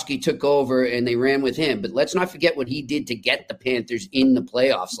Bobrovsky took over and they ran with him, but let's not forget what he did to get the Panthers in the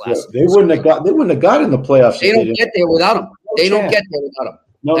playoffs last year. They wouldn't have got in the playoffs. They don't get there without him. Don't get there without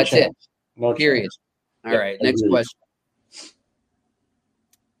him. That's it. No period. All right. Next question.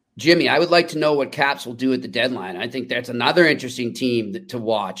 Jimmy, I would like to know what Caps will do at the deadline. I think that's another interesting team to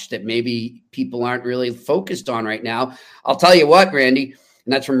watch that maybe people aren't really focused on right now. I'll tell you what, Randy.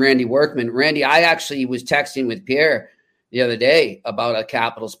 And that's from Randy Workman. Randy, I actually was texting with Pierre the other day about a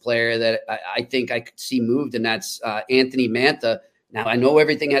Capitals player that I think I could see moved, and that's Anthony Mantha. Now, I know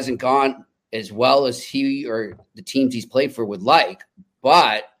everything hasn't gone as well as he or the teams he's played for would like,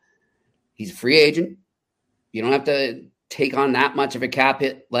 but he's a free agent. You don't have to take on that much of a cap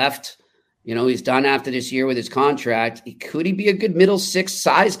hit left. He's done after this year with his contract. Could he be a good middle six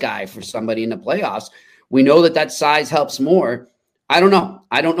size guy for somebody in the playoffs? We know that size helps more. I don't know.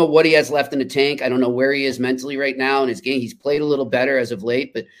 I don't know what he has left in the tank. I don't know where he is mentally right now in his game. He's played a little better as of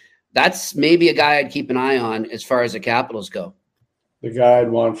late, but that's maybe a guy I'd keep an eye on as far as the Capitals go. The guy I'd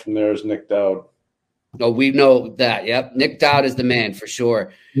want from there is Nick Dowd. Oh, we know that. Yep. Nick Dowd is the man for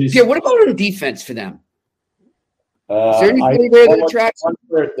sure. Yeah. What about on defense for them? Is there anybody there that attracts?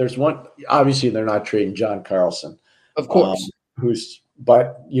 There's one. Obviously, they're not trading John Carlson. Of course. Who's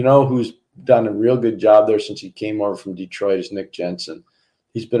done a real good job there since he came over from Detroit is Nick Jensen.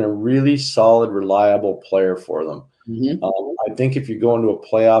 He's been a really solid, reliable player for them. Mm-hmm. I think if you go into a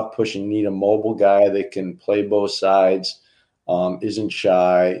playoff push and need a mobile guy that can play both sides, isn't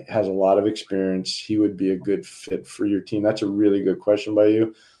shy, has a lot of experience, he would be a good fit for your team. That's a really good question by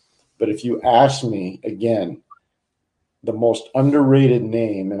you. But if you ask me, again, the most underrated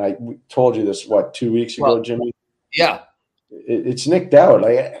name, and we told you this, 2 weeks ago, Jimmy? Yeah. It's Nick Dowd.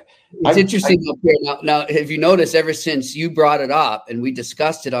 It's interesting up here. Now, have you noticed ever since you brought it up and we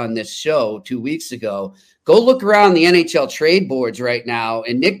discussed it on this show 2 weeks ago, go look around the NHL trade boards right now,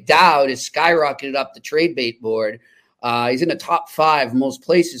 and Nick Dowd has skyrocketed up the trade bait board. He's in the top 5 most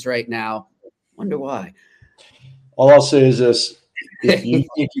places right now. Wonder why. All I'll say is this. If you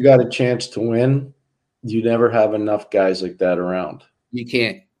think you got a chance to win, you never have enough guys like that around. You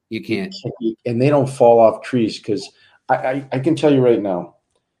can't. And they don't fall off trees because I can tell you right now,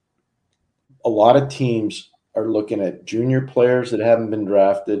 a lot of teams are looking at junior players that haven't been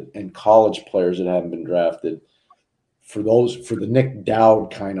drafted and college players that haven't been drafted for the Nick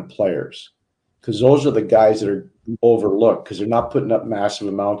Dowd kind of players, because those are the guys that are overlooked because they're not putting up massive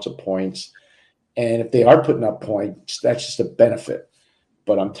amounts of points. And if they are putting up points, that's just a benefit.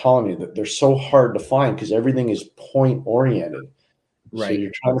 But I'm telling you that they're so hard to find because everything is point oriented. Right. So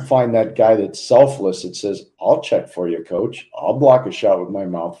you're trying to find that guy that's selfless that says, I'll check for you, coach. I'll block a shot with my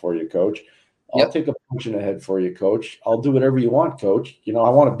mouth for you, coach. I'll take a punch in the head for you, coach. I'll do whatever you want, coach. I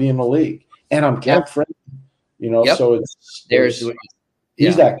want to be in the league. And I'm cap friendly. So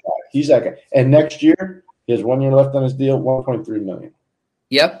he's that guy. He's that guy. And next year, he has 1 year left on his deal, $1.3 million.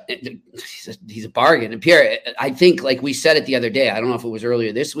 Yep. He's a bargain. And Pierre, I think like we said it the other day, I don't know if it was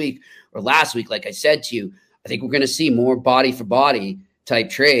earlier this week or last week, like I said to you, I think we're going to see more body for body type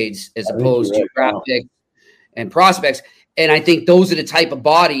trades as opposed to draft picks and prospects. And I think those are the type of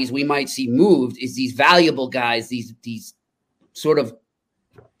bodies we might see moved is these valuable guys, these sort of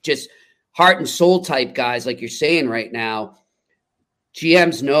just heart and soul type guys, like you're saying right now.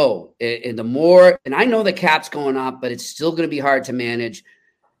 GMs know, and I know the cap's going up, but it's still going to be hard to manage.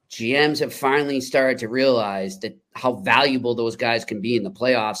 GMs have finally started to realize that how valuable those guys can be in the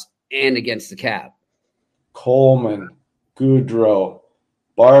playoffs and against the cap. Coleman, Goudreau,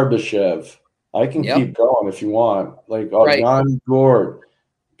 Barbashev. I can keep going if you want. Like Yanni Gord,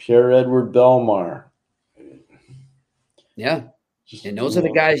 Pierre-Edouard Bellemare. Yeah. And those are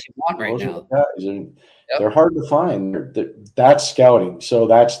the guys you want right now. They're hard to find. That's scouting. So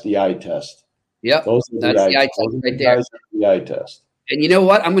that's the eye test. Yep. That's the eye test right there. The eye test. And you know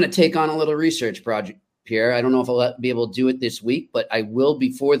what? I'm going to take on a little research project, Pierre. I don't know if I'll be able to do it this week, but I will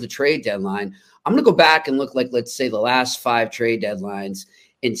before the trade deadline. I'm going to go back and look like, let's say, the last 5 trade deadlines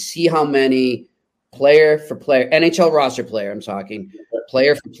and see how many player for player, NHL roster player, I'm talking,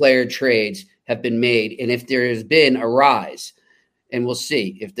 player for player trades have been made, and if there has been a rise. And we'll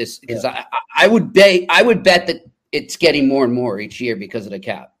see if this, because I would bet that it's getting more and more each year because of the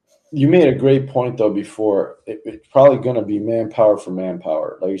cap. You made a great point though before. It's probably going to be manpower for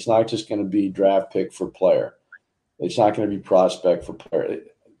manpower. Like it's not just going to be draft pick for player. It's not going to be prospect for player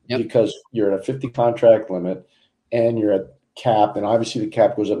because you're at a 50 contract limit and you're at cap, and obviously the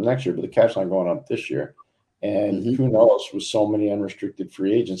cap goes up next year, but the cap's not going up this year. And who knows, with so many unrestricted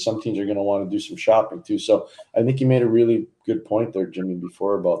free agents, some teams are going to want to do some shopping too. So I think you made a really good point there, Jimmy,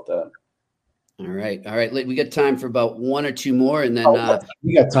 before about that. All right. We got time for about 1 or 2 more, and then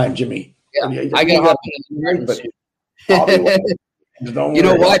we got time, Jimmy. Yeah, I got to hop in the You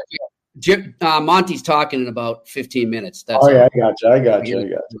know what? Jim, Monty's talking in about 15 minutes. That's I got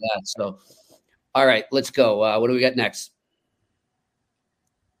you. So, all right, let's go. What do we got next?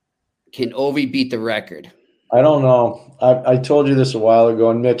 Can Ovi beat the record? I don't know. I told you this a while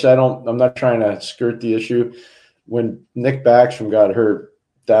ago, and Mitch, I'm not trying to skirt the issue. When Nick Backstrom got hurt,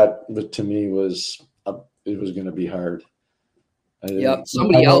 that to me was it was going to be hard.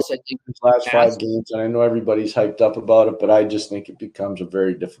 Somebody else, I think, these last 5 games, and I know everybody's hyped up about it, but I just think it becomes a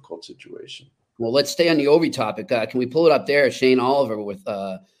very difficult situation. Well, let's stay on the Ovi topic. Can we pull it up there? Shane Oliver with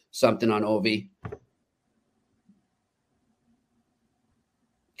something on Ovi.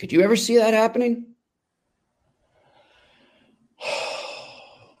 Could you ever see that happening?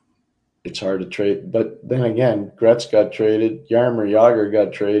 It's hard to trade. But then again, Gretz got traded. Jaromir Jagr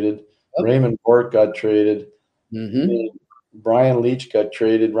got traded. Raymond Bourque got traded. Brian Leach got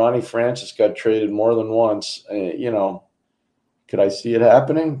traded. Ronnie Francis got traded more than once. Could I see it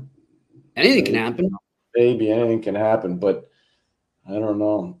happening? Anything can happen. Maybe anything can happen, but I don't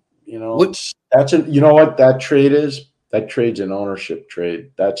know. That trade is? That trade's an ownership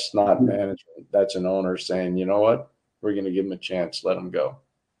trade. That's not management. That's an owner saying, you know what? We're going to give him a chance. Let him go.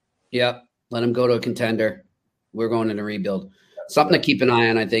 Yep. Let him go to a contender. We're going in a rebuild. Something to keep an eye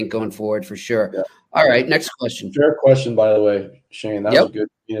on, I think, going forward for sure. Yeah. All right. Next question. Fair question, by the way, Shane. That was good.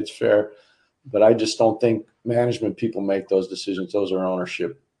 It's fair. But I just don't think management people make those decisions. Those are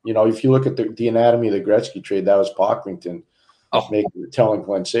ownership. If you look at the anatomy of the Gretzky trade, that was Pocklington telling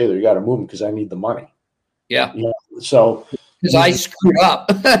Glenn Saylor, you got to move him because I need the money. Yeah. So because I screwed up.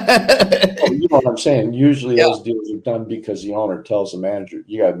 You know what I'm saying? Usually those deals are done because the owner tells the manager,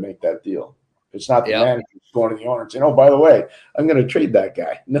 you got to make that deal. It's not the manager going to the owner and saying, oh, by the way, I'm going to trade that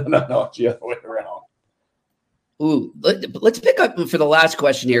guy. No. It's the other way around. Ooh, let's pick up for the last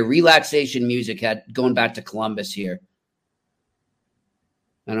question here. Relaxation music going back to Columbus here.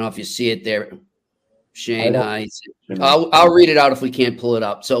 I don't know if you see it there, Shane. I'll read it out if we can't pull it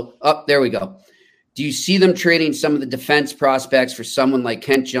up. So, there we go. Do you see them trading some of the defense prospects for someone like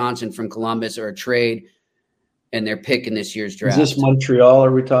Kent Johnson from Columbus, or a trade, and they're picking this year's draft? Is this Montreal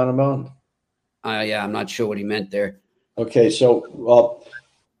are we talking about? Yeah, I'm not sure what he meant there. Okay, so,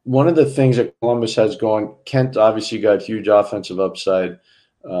 one of the things that Columbus has going, Kent obviously got huge offensive upside.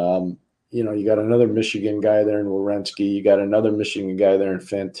 You got another Michigan guy there in Werenski. You got another Michigan guy there in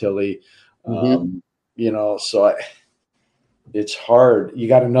Fantilli. It's hard. You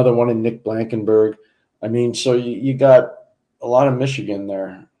got another one in Nick Blankenberg. I mean, so you got a lot of Michigan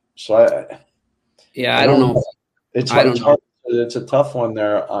there. So I don't know. It's hard. It's a tough one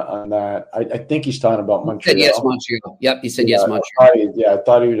there on that. I think he's talking about Montreal. He said yes, Montreal. Yep, he said yes, Montreal. I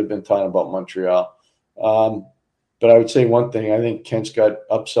thought he would have been talking about Montreal. But I would say one thing. I think Kent's got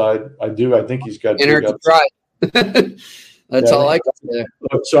upside. I do. I think he's got big upside. That's all I can say.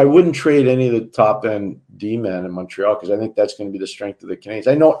 So I wouldn't trade any of the top-end D-men in Montreal because I think that's going to be the strength of the Canadiens.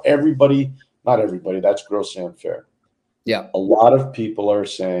 I know not everybody. That's grossly unfair. Yeah. A lot of people are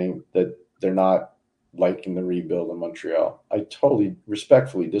saying that they're not liking the rebuild in Montreal. I totally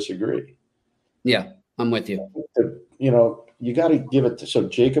respectfully disagree. Yeah, I'm with you. You got to give it to – so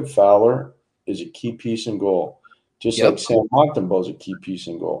Jacob Fowler is a key piece in goal. Just like Sam Montembeault is a key piece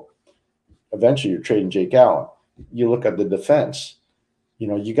in goal. Eventually, you're trading Jake Allen. You look at the defense.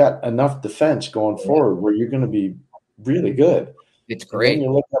 You got enough defense going forward where you're going to be really good. It's great. And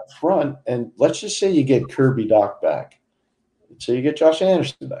you look up front, and let's just say you get Kirby Dach back. Let's say you get Josh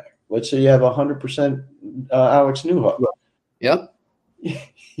Anderson back. Let's say you have 100% Alex Newhook. Yep.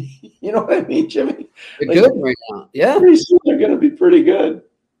 You know what I mean, Jimmy? They're good right now. Yeah. Pretty soon they're going to be pretty good.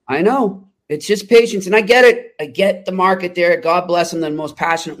 I know. It's just patience, and I get it. I get the market there. God bless them, the most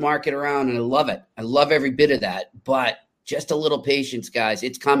passionate market around, and I love it. I love every bit of that. But just a little patience, guys.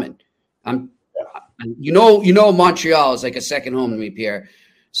 It's coming. Montreal is like a second home to me, Pierre.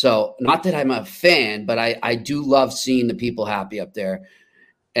 So not that I'm a fan, but I do love seeing the people happy up there.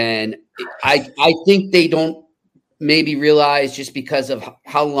 And I think they don't maybe realize, just because of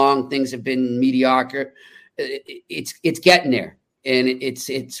how long things have been mediocre, it's getting there. And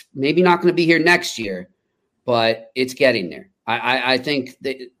it's maybe not going to be here next year, but it's getting there. I think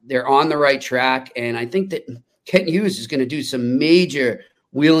that they're on the right track, and I think that Kent Hughes is going to do some major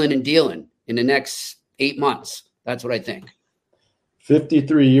wheeling and dealing in the next 8 months. That's what I think.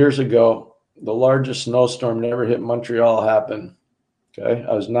 53 years ago, the largest snowstorm never hit Montreal happened. Okay,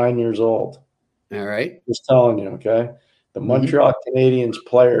 I was 9 years old. All right, just telling you. Okay, the Montreal Canadiens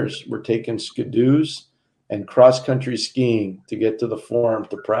players were taking skidoos and cross-country skiing to get to the Forum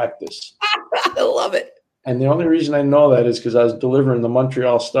to practice. I love it. And the only reason I know that is because I was delivering the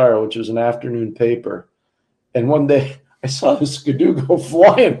Montreal Star, which was an afternoon paper. And one day I saw the skidoo go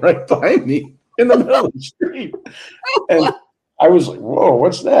flying right behind me in the middle of the street. And I was like, whoa,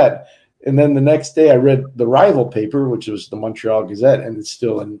 what's that? And then the next day I read the rival paper, which was the Montreal Gazette, and it's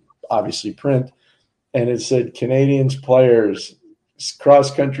still in, obviously, print. And it said, Canadiens players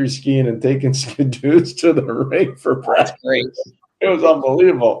cross-country skiing and taking skidoos to the rink for practice. Great. It was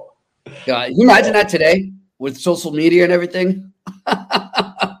unbelievable. God, you imagine that today with social media and everything?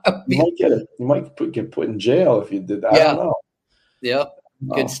 You might get put in jail if you did that. Yeah. I don't know. Yep.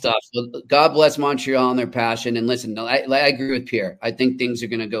 Good stuff. Well, God bless Montreal and their passion. And listen, I agree with Pierre. I think things are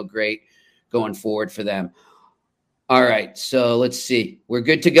going to go great going forward for them. All right. So let's see. We're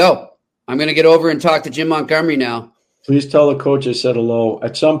good to go. I'm going to get over and talk to Jim Montgomery now. Please tell the coach I said hello.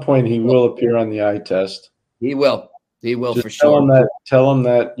 At some point, he will appear on the eye test. He will. He will. Just for tell sure. Tell him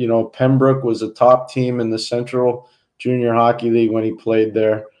that Pembroke was a top team in the Central Junior Hockey League when he played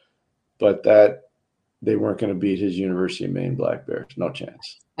there, but that they weren't going to beat his University of Maine Black Bears. No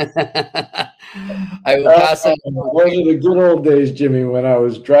chance. I will pass on. Those are the good old days, Jimmy, when I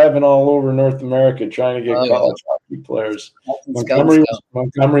was driving all over North America trying to get college hockey players.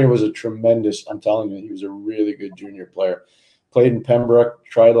 Montgomery was a tremendous, I'm telling you, he was a really good junior player. Played in Pembroke,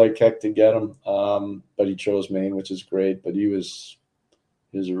 tried like heck to get him, but he chose Maine, which is great. But he was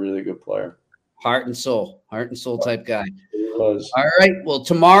a really good player. Heart and soul type guy. He was. All right. Well,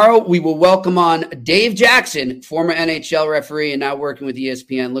 tomorrow we will welcome on Dave Jackson, former NHL referee and now working with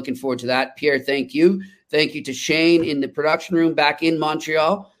ESPN. Looking forward to that. Pierre, thank you. Thank you to Shane in the production room back in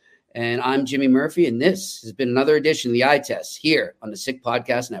Montreal. And I'm Jimmy Murphy, and this has been another edition of the Eye Test here on the Sick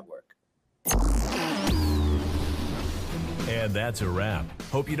Podcast Network. And that's a wrap.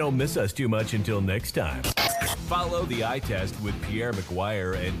 Hope you don't miss us too much until next time. Follow the Eye Test with Pierre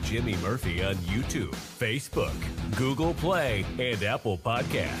McGuire and Jimmy Murphy on YouTube, Facebook, Google Play, and Apple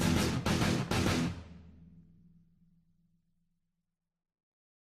Podcasts.